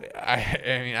so... I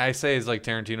mean, I say it's like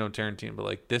Tarantino, but,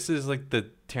 like, this is, like, the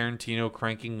Tarantino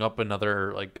cranking up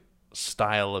another, like,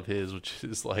 style of his, which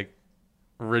is, like,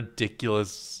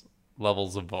 ridiculous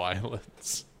levels of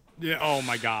violence. Yeah. Oh,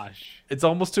 my gosh. It's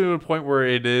almost to a point where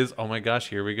it is, oh, my gosh,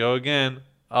 here we go again.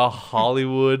 A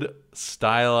Hollywood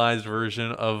stylized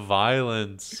version of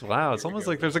violence. Wow, it's almost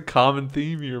like there's a common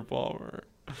theme here, Palmer.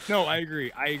 No, I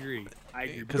agree.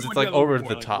 Because it's like over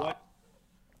the top. What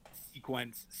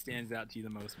sequence stands out to you the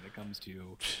most when it comes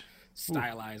to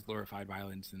stylized, glorified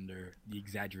violence under the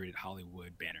exaggerated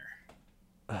Hollywood banner?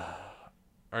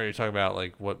 Are you talking about,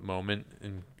 like, what moment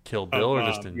in Kill Bill or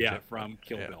just in... Yeah, from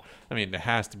Kill Bill. I mean, it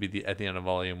has to be at the end of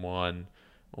Volume 1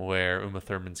 where Uma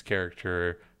Thurman's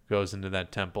character goes into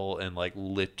that temple and, like,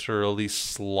 literally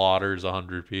slaughters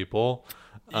 100 people.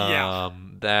 Yeah.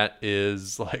 That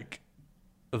is, like,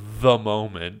 the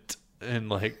moment. And,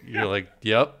 like, you're like,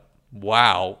 yep,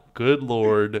 wow, good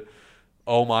Lord.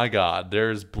 Oh, my God.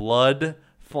 There's blood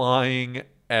flying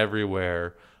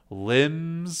everywhere.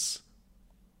 Limbs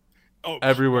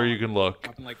everywhere you can look.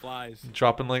 Dropping like flies.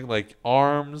 Dropping like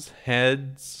arms,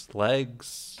 heads,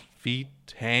 legs, feet,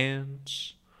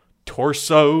 hands,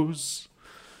 torsos.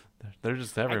 They're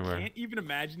just everywhere. I can't even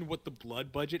imagine what the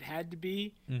blood budget had to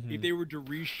be if they were to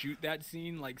reshoot that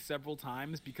scene like several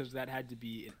times, because that had to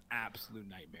be an absolute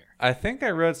nightmare. I think I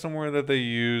read somewhere that they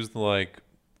used like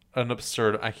an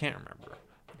absurd, I can't remember,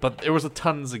 but there was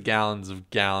tons of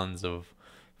gallons of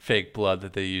fake blood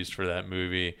that they used for that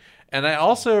movie. And I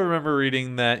also remember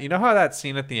reading that, you know how that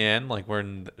scene at the end, like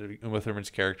when Uma Thurman's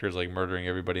character is like murdering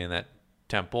everybody in that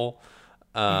temple,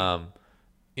 you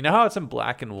know how it's in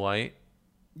black and white?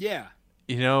 Yeah.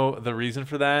 You know, the reason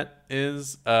for that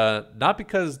is not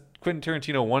because Quentin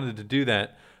Tarantino wanted to do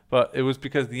that, but it was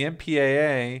because the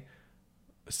MPAA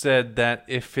said that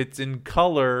if it's in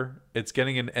color, it's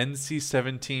getting an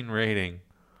NC-17 rating.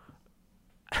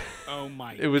 Oh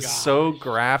my god. It was so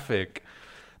graphic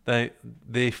that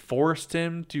they forced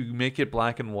him to make it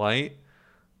black and white.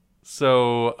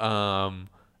 So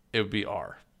it would be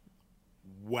R.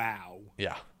 Wow.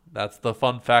 Yeah. That's the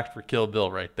fun fact for Kill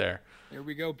Bill right there. There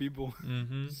we go, people.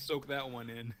 Mm-hmm. Soak that one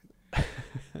in.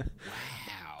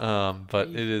 Wow. But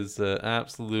it is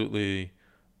absolutely,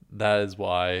 that is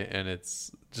why, and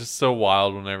it's just so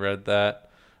wild when I read that.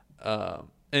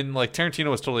 And like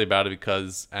Tarantino was totally about it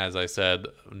because, as I said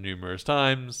numerous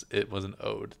times, it was an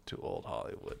ode to old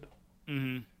Hollywood.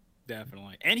 Mm-hmm.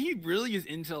 Definitely. And he really is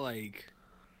into like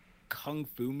kung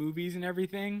fu movies and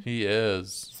everything. He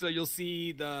is. So you'll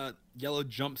see the yellow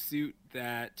jumpsuit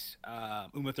that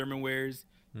Uma Thurman wears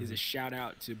is a shout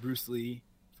out to Bruce Lee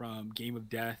from Game of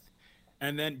Death.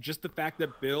 And then just the fact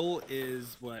that Bill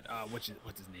is what's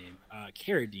his name?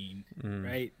 Carradine,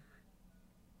 right?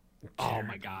 Oh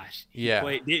my gosh. He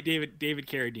played David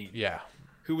Carradine. Yeah.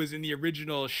 Who was in the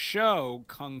original show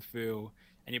Kung Fu,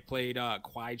 and he played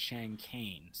Kwai Chang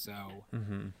Caine. So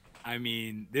I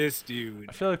mean, this dude.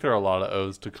 I feel like there are a lot of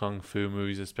odes to kung fu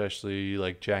movies, especially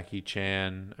like Jackie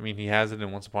Chan. I mean, he has it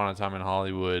in Once Upon a Time in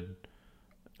Hollywood,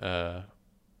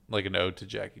 like an ode to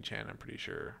Jackie Chan. I'm pretty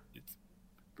sure. It's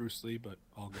Bruce Lee, but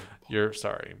all good. You're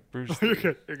sorry, Bruce Lee. You're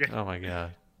good. You're good. Oh my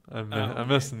god, I'm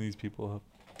messing these people up.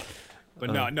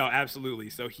 But no, absolutely.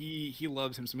 So he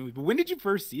loves him some movies. But when did you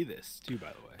first see this, too?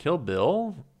 By the way, Kill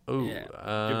Bill. Oh,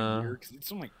 yeah. It's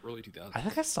from like early 2000s. I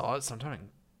think I saw it sometime in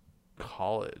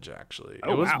college. Actually,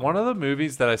 it was one of the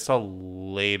movies that I saw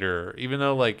later. Even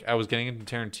though like I was getting into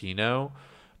Tarantino,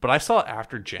 but I saw it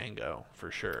after Django for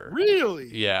sure.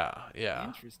 Really? Yeah.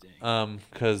 Interesting.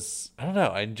 Because I don't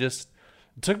know.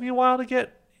 it took me a while to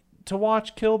get to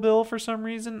watch Kill Bill for some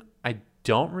reason. I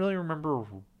don't really remember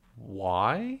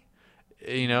why.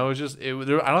 You know, I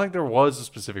don't think there was a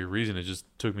specific reason. It just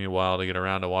took me a while to get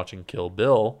around to watching Kill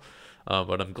Bill,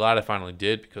 but I'm glad I finally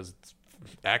did because it's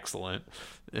excellent,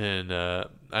 and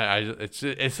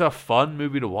it's a fun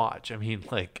movie to watch. I mean,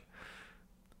 like,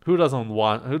 who doesn't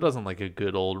like a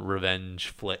good old revenge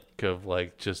flick of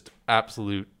like just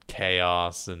absolute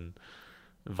chaos and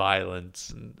violence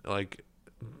and like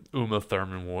Uma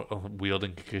Thurman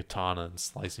wielding a katana and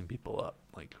slicing people up.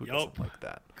 Like, who doesn't like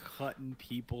that? Cutting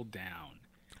people down.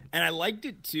 And I liked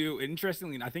it too.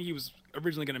 Interestingly, I think he was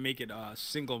originally going to make it a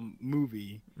single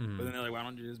movie, but then they're like, why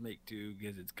don't you just make two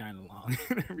because it's kind of long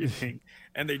and everything.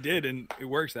 And they did, and it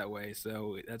works that way.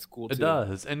 So that's cool too. It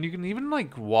does. And you can even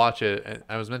like watch it.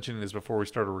 I was mentioning this before we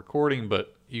started recording,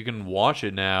 but you can watch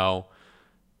it now.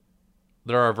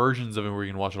 There are versions of it where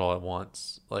you can watch it all at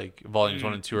once. Like volumes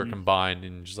 1 and 2 are combined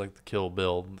in just like the Kill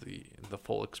Bill, the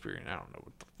full experience. I don't know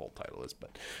what the full title is,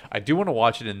 but I do want to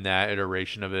watch it in that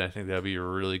iteration of it. I think that'd be a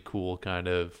really cool kind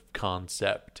of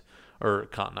concept, or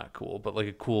not cool, but like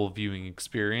a cool viewing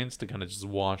experience to kind of just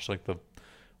watch like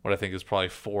what I think is probably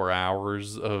 4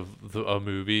 hours of a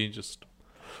movie just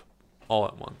all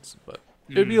at once. But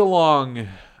it'd be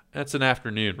that's an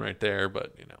afternoon right there,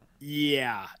 but you know.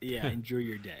 Yeah. Enjoy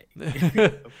your day.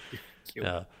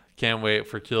 Can't wait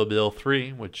for Kill Bill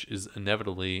 3, which is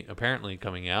inevitably apparently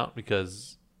coming out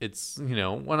because it's, you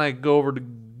know, when I go over to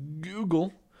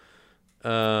Google,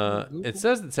 it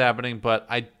says it's happening, but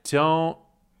I don't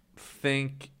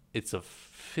think it's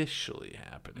officially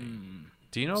happening.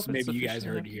 Do you know if so it's maybe you guys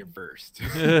heard it here first?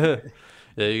 Yeah,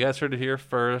 you guys heard it here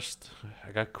first.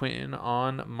 I got Quentin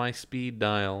on my speed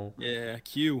dial. Yeah,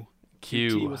 Q.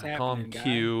 I call him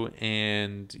Q,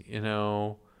 and you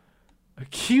know, a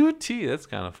QT. That's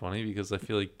kind of funny because I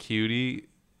feel like cutie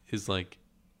is like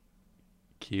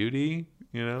cutie,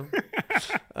 you know.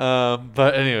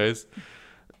 But anyways,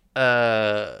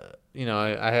 you know,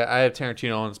 I have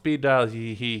Tarantino on speed dial.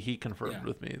 He confirmed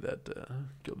with me that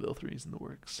Kill Bill 3 is in the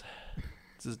works.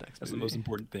 It's his next. That's movie. the most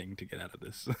important thing to get out of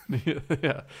this.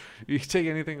 Yeah, you can take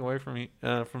anything away from me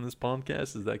from this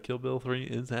podcast is that Kill Bill 3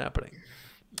 is happening.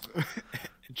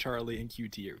 And Charlie and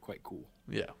QT are quite cool.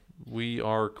 Yeah, we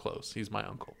are close. He's my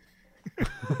uncle.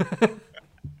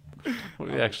 Well,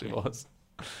 he actually was.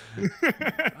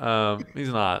 He's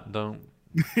not. Don't.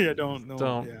 Yeah, don't.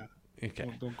 Yeah. Okay.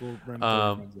 Don't go.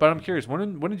 But I'm curious.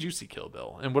 When did you see Kill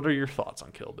Bill, and what are your thoughts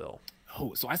on Kill Bill?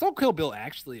 Oh, so I saw Kill Bill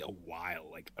actually a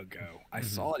while ago. I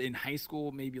saw it in high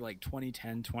school, maybe like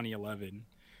 2010, 2011,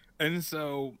 and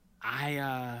so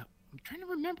I'm trying to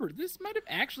remember. This might have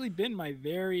actually been my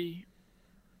very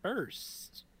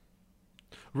first.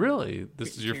 Really?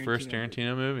 This is your first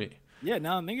Tarantino movie? Yeah,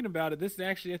 now I'm thinking about it. This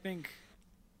actually, I think,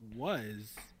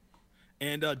 was.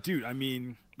 And, dude, I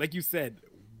mean, like you said,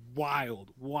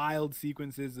 wild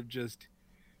sequences of just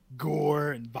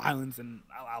gore and violence. And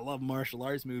I love martial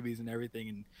arts movies and everything.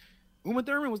 And Uma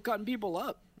Thurman was cutting people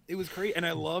up. It was great, and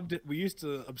I loved it. We used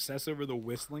to obsess over the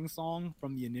whistling song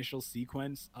from the initial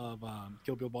sequence of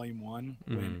Kill Bill Volume 1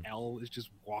 when Elle is just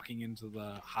walking into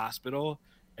the hospital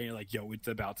and you're like, yo, it's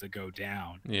about to go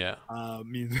down. Yeah.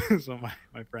 Me and some of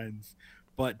my friends.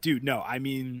 But dude, no, I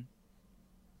mean,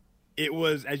 it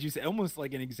was, as you said, almost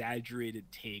like an exaggerated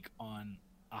take on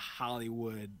a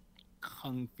Hollywood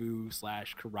kung fu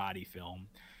slash karate film.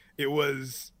 It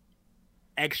was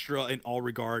extra in all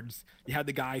regards. You had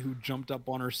the guy who jumped up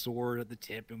on her sword at the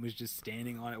tip and was just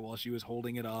standing on it while she was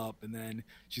holding it up, and then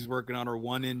she's working on her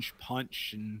 1-inch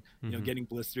punch and getting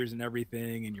blisters and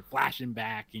everything, and you're flashing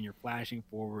back and you're flashing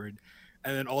forward,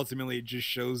 and then ultimately it just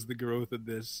shows the growth of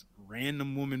this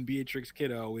random woman Beatrix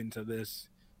Kiddo into this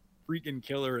freaking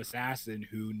killer assassin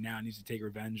who now needs to take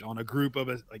revenge on a group of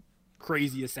like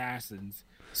crazy assassins.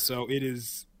 So it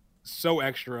is so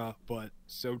extra, but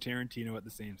so Tarantino at the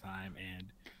same time, and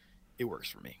it works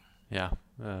for me. Yeah.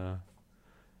 I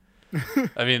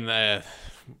mean, they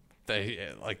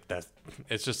like that.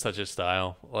 It's just such a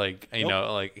style. Like you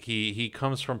know, like he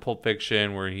comes from Pulp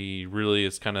Fiction, where he really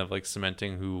is kind of like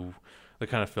cementing who the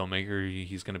kind of filmmaker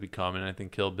he's going to become, and I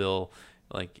think Kill Bill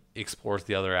like explores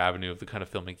the other avenue of the kind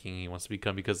of filmmaking he wants to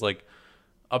become, because like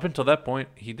up until that point,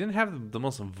 he didn't have the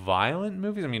most violent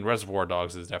movies. I mean, Reservoir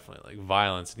Dogs is definitely like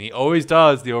violence, and he always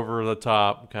does the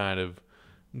over-the-top kind of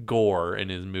gore in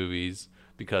his movies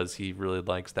because he really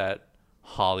likes that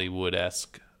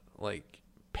Hollywood-esque like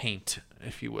paint,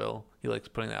 if you will. He likes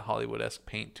putting that Hollywood-esque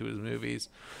paint to his movies.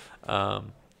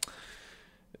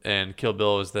 And Kill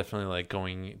Bill is definitely like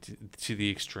going to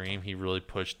the extreme. He really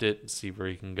pushed it, see where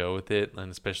he can go with it, and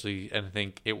especially, and I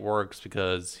think it works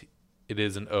because it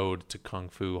is an ode to kung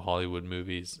fu Hollywood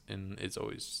movies, and it's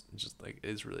always just like,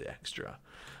 it's really extra.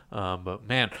 But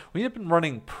man, we have been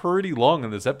running pretty long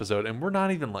in this episode, and we're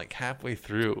not even like halfway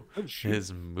through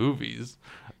his movies.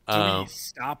 Do we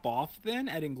stop off then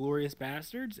at Inglourious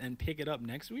Bastards and pick it up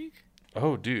next week?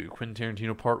 Oh, dude, Quentin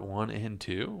Tarantino Part 1 and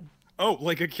 2? Oh,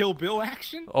 like a Kill Bill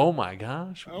action? Oh my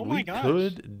gosh. We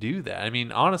could do that. I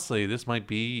mean, honestly, this might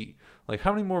be like,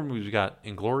 how many more movies we got?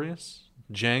 Inglourious,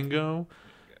 Django,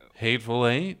 Hateful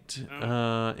Eight,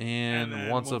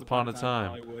 and Once Upon a Time.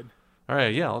 Hollywood. All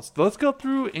right, yeah, let's go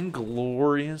through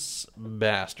Inglourious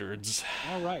Bastards.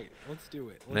 All right, let's do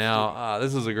it.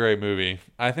 This is a great movie.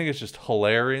 I think it's just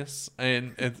hilarious,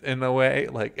 and it's in a way,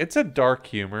 like, it's a dark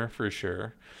humor for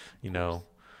sure. You know,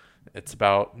 it's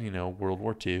about World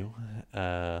War II,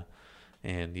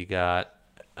 and you got.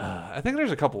 I think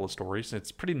there's a couple of stories.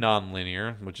 It's pretty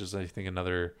non-linear, which is, I think,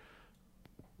 another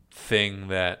thing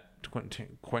that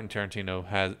Quentin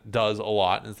Tarantino does a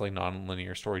lot, is like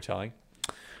non-linear storytelling.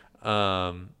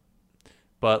 But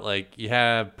like you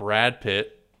have Brad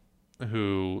Pitt,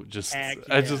 who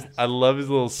I love his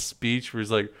little speech where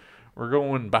he's like, "We're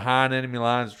going behind enemy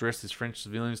lines dressed as French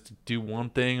civilians to do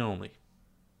one thing only: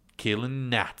 killing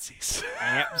Nazis."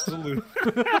 Absolutely.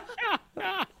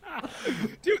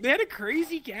 Dude, they had a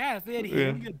crazy cast. They had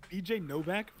him, they had BJ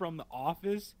Novak from The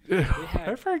Office. They had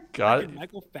I forgot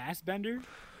Michael Fassbender.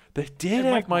 They did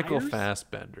have Michael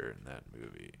Fassbender in that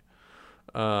movie.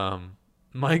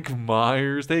 Mike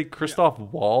Myers. They had Christoph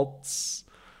Waltz.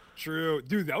 True.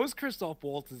 Dude, that was Christoph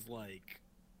Waltz's, like...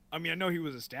 I mean, I know he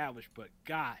was established, but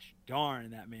gosh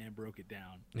darn, that man broke it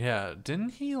down. Yeah,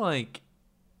 didn't he, like...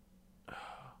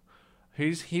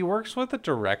 He works with a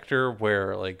director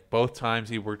where, like, both times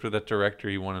he worked with that director,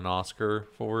 he won an Oscar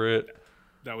for it.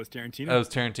 That was Tarantino? That was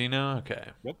Tarantino? Okay.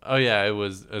 Yep. Oh, yeah, it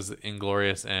was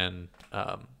Inglourious and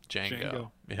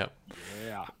Django. Yep.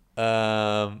 Yeah.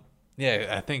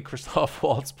 Yeah, I think Christoph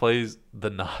Waltz plays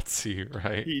the Nazi,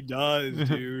 right? He does,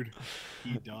 dude.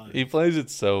 He does. He plays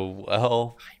it so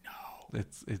well. I know.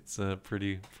 It's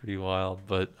pretty wild,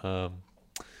 but yeah,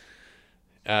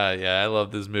 I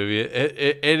love this movie.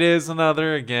 It is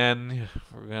another, again,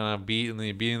 we're gonna beating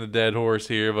the dead horse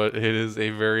here, but it is a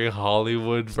very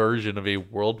Hollywood version of a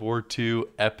World War II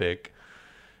epic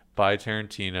by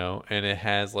Tarantino, and it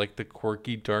has like the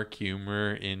quirky dark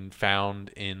humor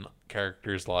found in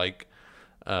characters like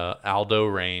Aldo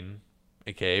Raine,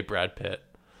 aka Brad Pitt.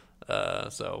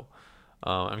 So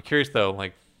I'm curious though,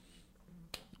 like,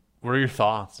 what are your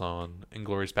thoughts on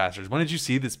Inglourious Basterds? When did you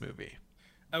see this movie?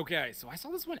 Okay, so I saw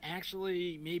this one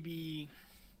actually maybe,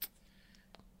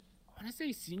 I want to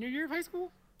say senior year of high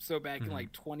school. So back in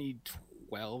like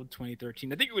 2012,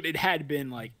 2013. I think it had been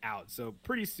like out. So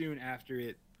pretty soon after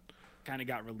it kind of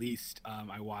got released,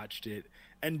 I watched it.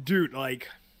 And dude, like,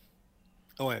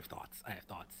 I have thoughts.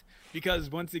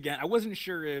 Because once again, I wasn't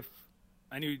sure if,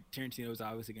 I knew Tarantino was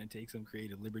obviously going to take some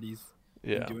creative liberties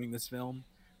in doing this film.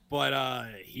 But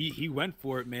he went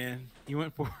for it, man. He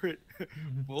went for it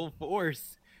full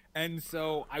force. And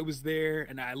so I was there,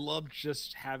 and I loved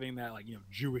just having that, like,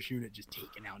 Jewish unit just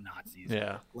taking out Nazis,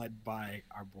 Yeah. led by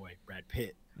our boy Brad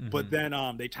Pitt. But Hmm.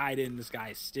 then they tied in this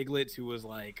guy Stiglitz, who was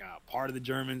like part of the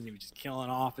Germans. And he was just killing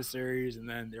officers, and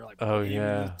then they're like Oh put him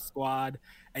in this yeah. squad.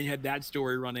 And you had that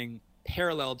story running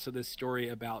parallel to this story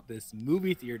about this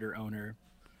movie theater owner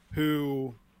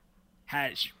who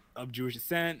had of Jewish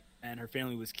descent, and her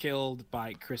family was killed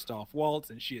by Christoph Waltz,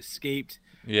 and she escaped.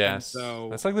 And Yes. so,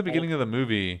 That's like the beginning of the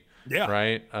movie, yeah,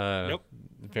 right? yep,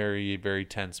 Very very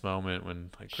tense moment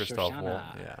when like Christoph Walt.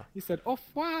 Shoshana. Yeah. He said, "Au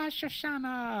revoir,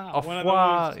 Shoshana." Au One of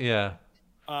revoir. those, Yeah.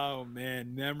 oh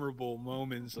man, memorable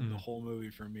moments of the Mm. whole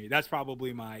movie for me. That's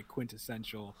probably my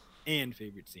quintessential and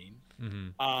favorite scene. Hmm.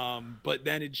 But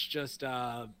then it's just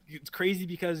it's crazy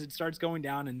because it starts going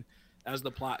down, and as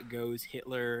the plot goes,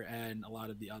 Hitler and a lot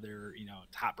of the other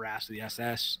top brass of the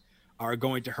SS are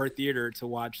going to her theater to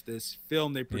watch this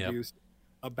film they Yep. produced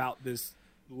about this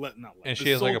not And the she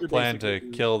has like a soldier plan basically to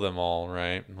who, kill them all,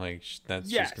 right? Like that's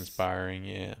she's yes. conspiring.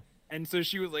 Yeah. And so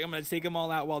she was like, I'm going to take them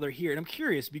all out while they're here. And I'm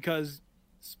curious because,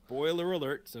 spoiler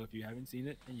alert, so if you haven't seen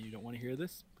it and you don't want to hear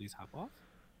this, please hop off.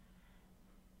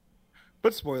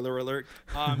 But spoiler alert.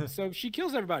 So she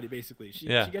kills everybody, basically.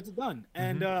 Yeah. She gets it done.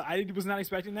 And I was not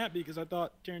expecting that because I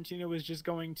thought Tarantino was just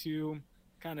going to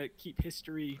kind of keep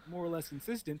history more or less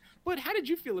consistent. But how did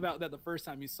you feel about that the first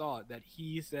time you saw it? That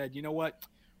he said, you know what?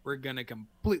 We're going to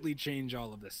completely change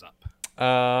all of this up.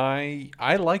 I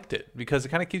liked it because it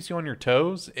kind of keeps you on your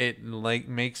toes. It like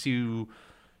makes you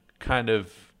kind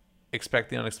of expect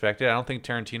the unexpected. I don't think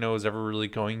Tarantino is ever really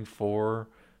going for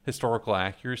historical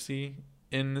accuracy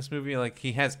in this movie. Like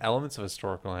he has elements of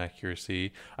historical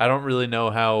accuracy. I don't really know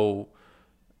how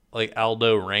like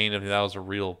Aldo Rain, if that was a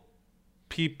real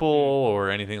people or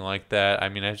anything like that. I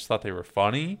mean, I just thought they were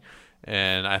funny.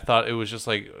 And I thought it was just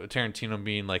like Tarantino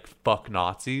being like "fuck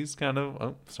Nazis," kind of.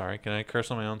 Oh, sorry, can I curse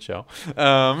on my own show?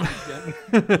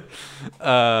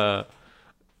 Uh,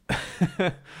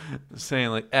 saying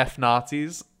like "f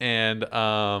Nazis," and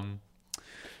I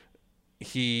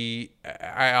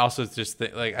also just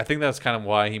think like I think that's kind of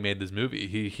why he made this movie.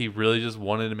 He really just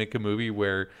wanted to make a movie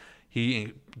where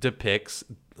he depicts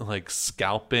like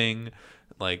scalping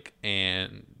like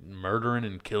and murdering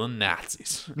and killing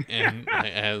Nazis, and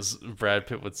as Brad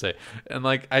Pitt would say, and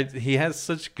like he has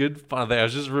such good fun. I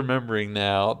was just remembering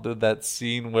now that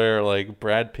scene where like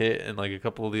Brad Pitt and like a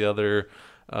couple of the other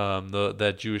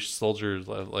that Jewish soldiers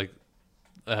like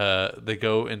they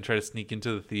go and try to sneak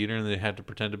into the theater and they had to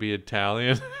pretend to be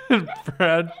Italian, and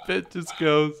Brad Pitt just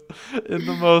goes in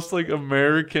the most like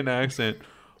American accent,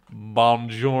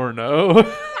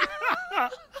 "Buongiorno."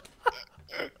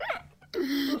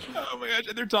 Oh my gosh!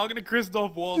 And they're talking to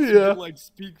Christoph Waltz, who Yeah. can like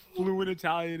speak fluent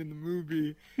Italian in the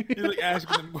movie. He's like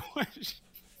asking them questions.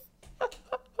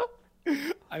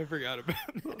 I forgot about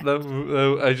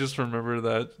that. I just remember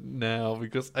that now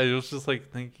because I was just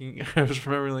like thinking, I was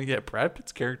remembering like, yeah, Brad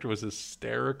Pitt's character was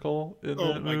hysterical in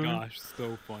Oh that my movie. gosh,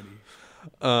 so funny.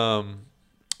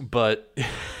 But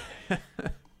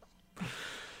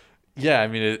yeah, I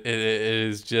mean, it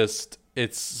is just,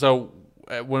 it's so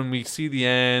when we see the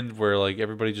end where like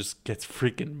everybody just gets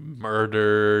freaking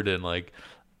murdered and like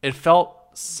it felt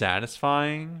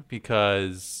satisfying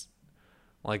because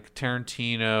like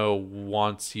Tarantino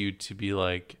wants you to be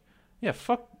like, yeah,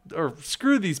 fuck or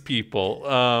screw these people.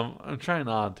 I'm trying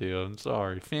not to. I'm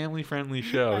sorry. Family friendly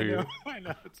show I here. know, I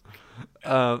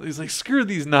know. He's like, screw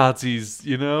these Nazis,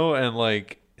 you know, and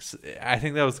like I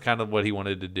think that was kind of what he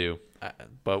wanted to do.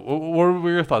 But what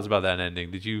were your thoughts about that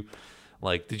ending? Did you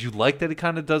like that it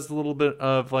kind of does a little bit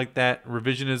of like that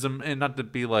revisionism, and not to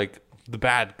be like the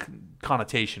bad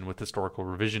connotation with historical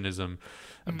revisionism,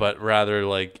 but rather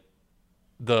like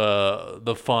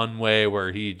the fun way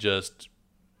where he just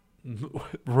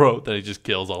wrote that he just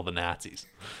kills all the Nazis.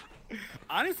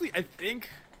 Honestly, I think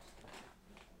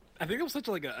it was such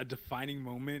like a defining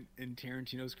moment in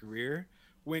Tarantino's career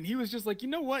when he was just like, you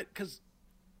know what? Because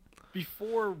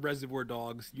before Reservoir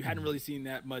Dogs, you hadn't really seen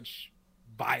that much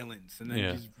violence, and then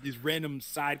Yeah. these random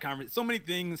side conversations. So many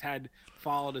things had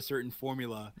followed a certain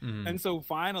formula, and so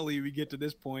finally we get to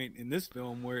this point in this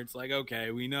film where it's like,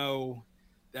 okay, we know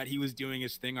that he was doing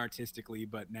his thing artistically,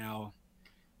 but now,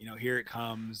 here it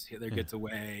comes. Hitler gets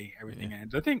away. Everything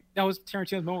ends. I think that was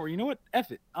Tarantino's moment where, you know what?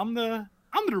 F it. I'm the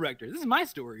director. This is my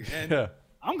story, and Yeah.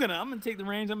 I'm gonna take the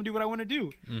reins. I'm gonna do what I want to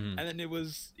do. And then it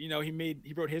was, he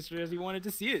wrote history as he wanted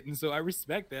to see it, and so I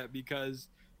respect that because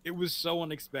it was so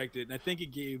unexpected, and I think it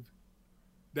gave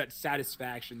that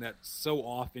satisfaction that so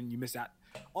often you miss out.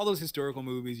 All those historical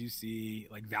movies you see,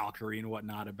 like Valkyrie and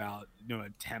whatnot, about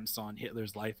attempts on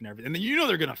Hitler's life and everything, and then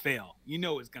they're gonna fail.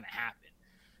 It's gonna happen.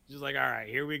 Just like, all right,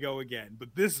 here we go again.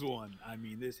 But this one, I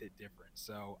mean, this hit different.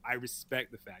 So I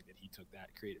respect the fact that he took that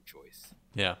creative choice.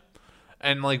 Yeah.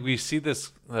 And like we see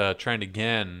this trend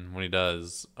again when he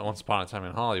does Once Upon a Time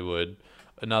in Hollywood,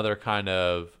 another kind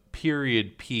of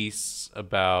period piece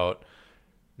about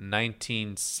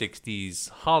 1960s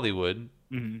Hollywood,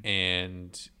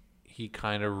 and he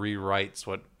kind of rewrites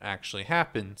what actually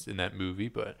happens in that movie,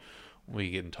 but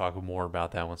we can talk more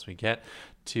about that once we get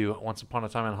to Once Upon a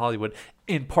Time in Hollywood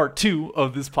in part 2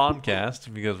 of this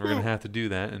podcast, because we're going to have to do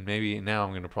that. And maybe now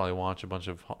I'm going to probably watch a bunch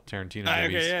of Tarantino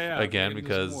movies again,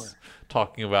 because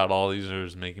talking about all these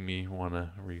is making me want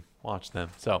to rewatch them.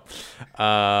 So,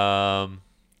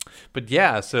 but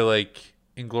yeah, so like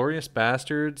Inglourious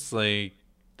Bastards, like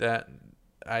that,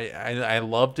 I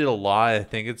loved it a lot. I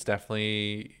think it's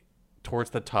definitely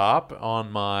towards the top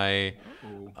on my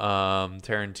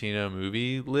Tarantino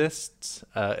movie lists.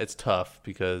 It's tough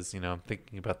because, you know, I'm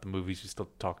thinking about the movies we still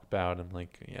talk about. I'm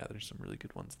like, yeah, there's some really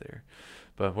good ones there.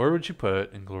 But where would you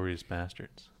put Inglourious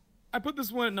Bastards? I put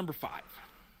this one at number 5.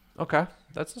 Okay,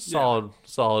 that's a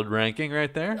solid ranking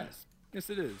right there. Yes,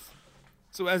 it is.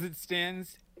 So as it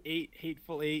stands, 8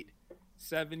 Hateful Eight,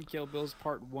 7 Kill Bills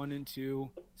Part 1 and 2,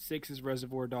 6 is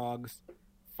Reservoir Dogs,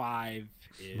 5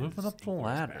 is moving up the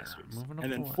ladder.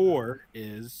 And then 4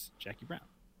 is Jackie Brown.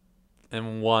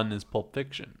 And 1 is Pulp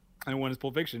Fiction. And 1 is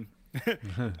Pulp Fiction.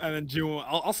 And then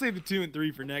I'll save the 2 and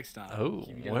 3 for next time. Oh,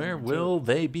 where will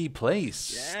they be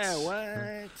placed? Yeah,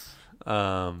 what?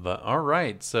 But all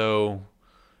right. So,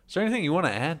 is there anything you want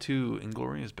to add to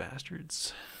Inglourious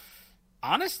Bastards?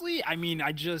 Honestly, I mean,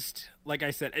 I just, like I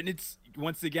said, and it's,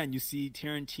 once again, you see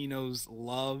Tarantino's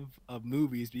love of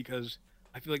movies, because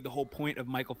I feel like the whole point of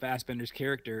Michael Fassbender's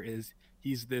character is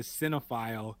he's this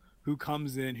cinephile who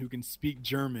comes in, who can speak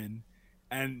German,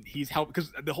 and he's helped,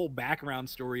 because the whole background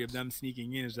story of them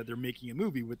sneaking in is that they're making a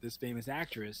movie with this famous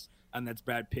actress, and that's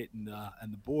Brad Pitt and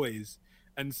the boys.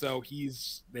 And so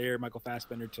he's there, Michael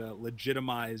Fassbender, to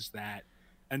legitimize that.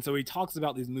 And so he talks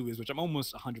about these movies, which I'm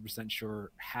almost 100%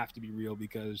 sure have to be real,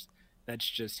 because that's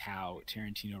just how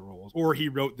Tarantino rolls. Or he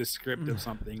wrote the script of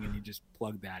something and he just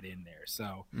plugged that in there.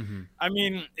 So, I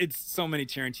mean, it's so many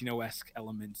Tarantino-esque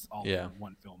elements all in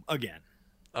one film again.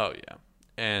 Oh, yeah.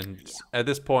 And at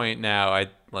this point now,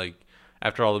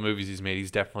 after all the movies he's made,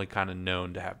 he's definitely kind of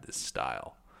known to have this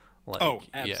style. Like,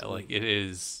 absolutely. Yeah, like it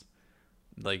is,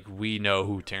 like we know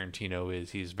who Tarantino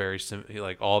is. He's very,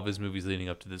 like all of his movies leading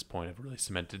up to this point have really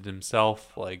cemented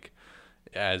himself, like,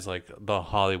 as like the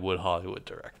Hollywood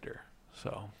director.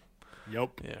 So, yeah,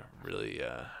 really,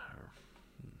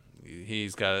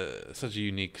 he's got such a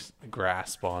unique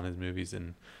grasp on his movies,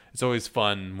 and it's always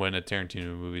fun when a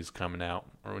Tarantino movie is coming out,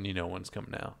 or when you know one's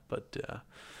coming out. But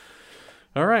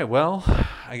all right, well,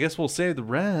 I guess we'll save the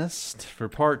rest for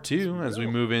part 2 as we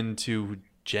move into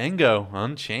Django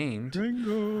Unchained.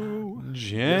 Django.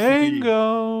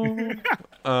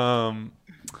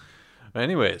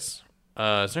 Anyways.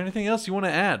 Is there anything else you want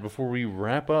to add before we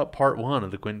wrap up part 1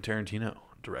 of the Quentin Tarantino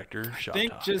director shot? I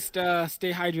think just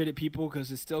stay hydrated, people,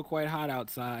 because it's still quite hot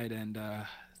outside, and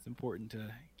it's important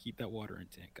to keep that water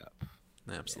intake up.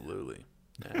 Absolutely.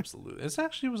 Absolutely. It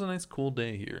actually was a nice cool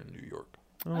day here in New York.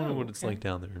 I don't know what it's like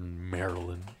down there in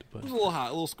Maryland. But it was a little hot,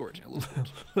 a little scorching.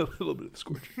 A little bit of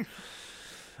scorching.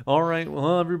 All right.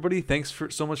 Well, everybody, thanks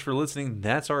so much for listening.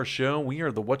 That's our show. We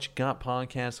are the What You Got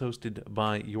podcast, hosted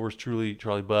by yours truly,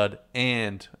 Charlie Budd,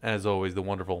 and, as always, the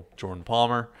wonderful Jordan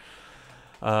Palmer.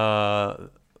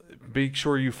 Make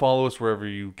sure you follow us wherever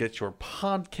you get your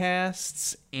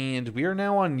podcasts. And we are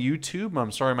now on YouTube.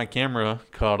 I'm sorry my camera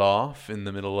cut off in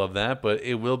the middle of that, but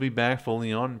it will be back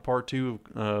fully on in part 2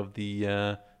 of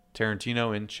the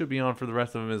Tarantino, and should be on for the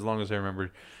rest of them as long as I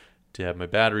remember to have my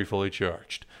battery fully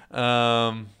charged.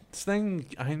 This thing,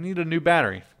 I need a new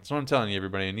battery. That's what I'm telling you,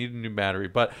 everybody. I need a new battery.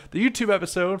 But the YouTube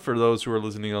episode, for those who are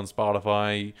listening on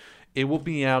Spotify, it will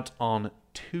be out on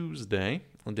Tuesday,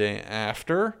 the day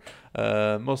after.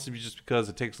 Mostly just because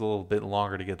it takes a little bit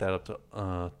longer to get that up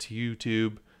to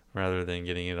YouTube, rather than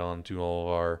getting it onto all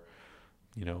of our,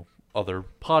 other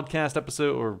podcast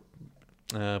episode or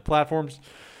platforms.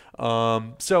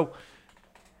 So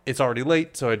it's already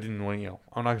late, so I didn't want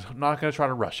I'm not going to try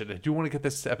to rush it. I do want to get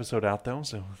this episode out, though,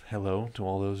 so hello to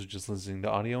all those who are just listening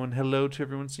to audio, and hello to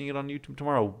everyone seeing it on YouTube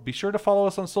tomorrow. Be sure to follow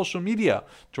us on social media.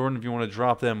 Jordan, if you want to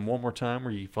drop them one more time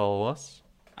where you follow us.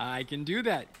 I can do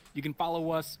that. You can follow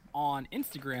us on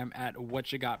Instagram at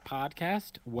What You Got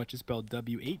Podcast, what is spelled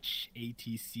WHATCHA,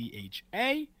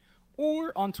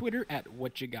 or on Twitter at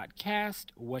What You Got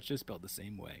Cast, what is spelled the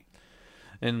same way.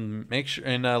 And make sure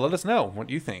and let us know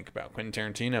what you think about Quentin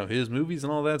Tarantino, his movies,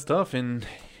 and all that stuff, and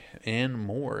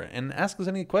more. And ask us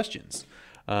any questions.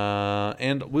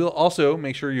 And we'll also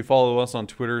make sure you follow us on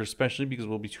Twitter, especially because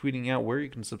we'll be tweeting out where you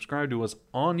can subscribe to us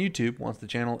on YouTube once the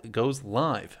channel goes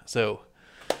live. So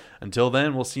until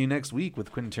then, we'll see you next week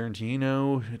with Quentin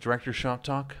Tarantino, Director Shop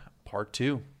Talk, Part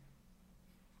 2.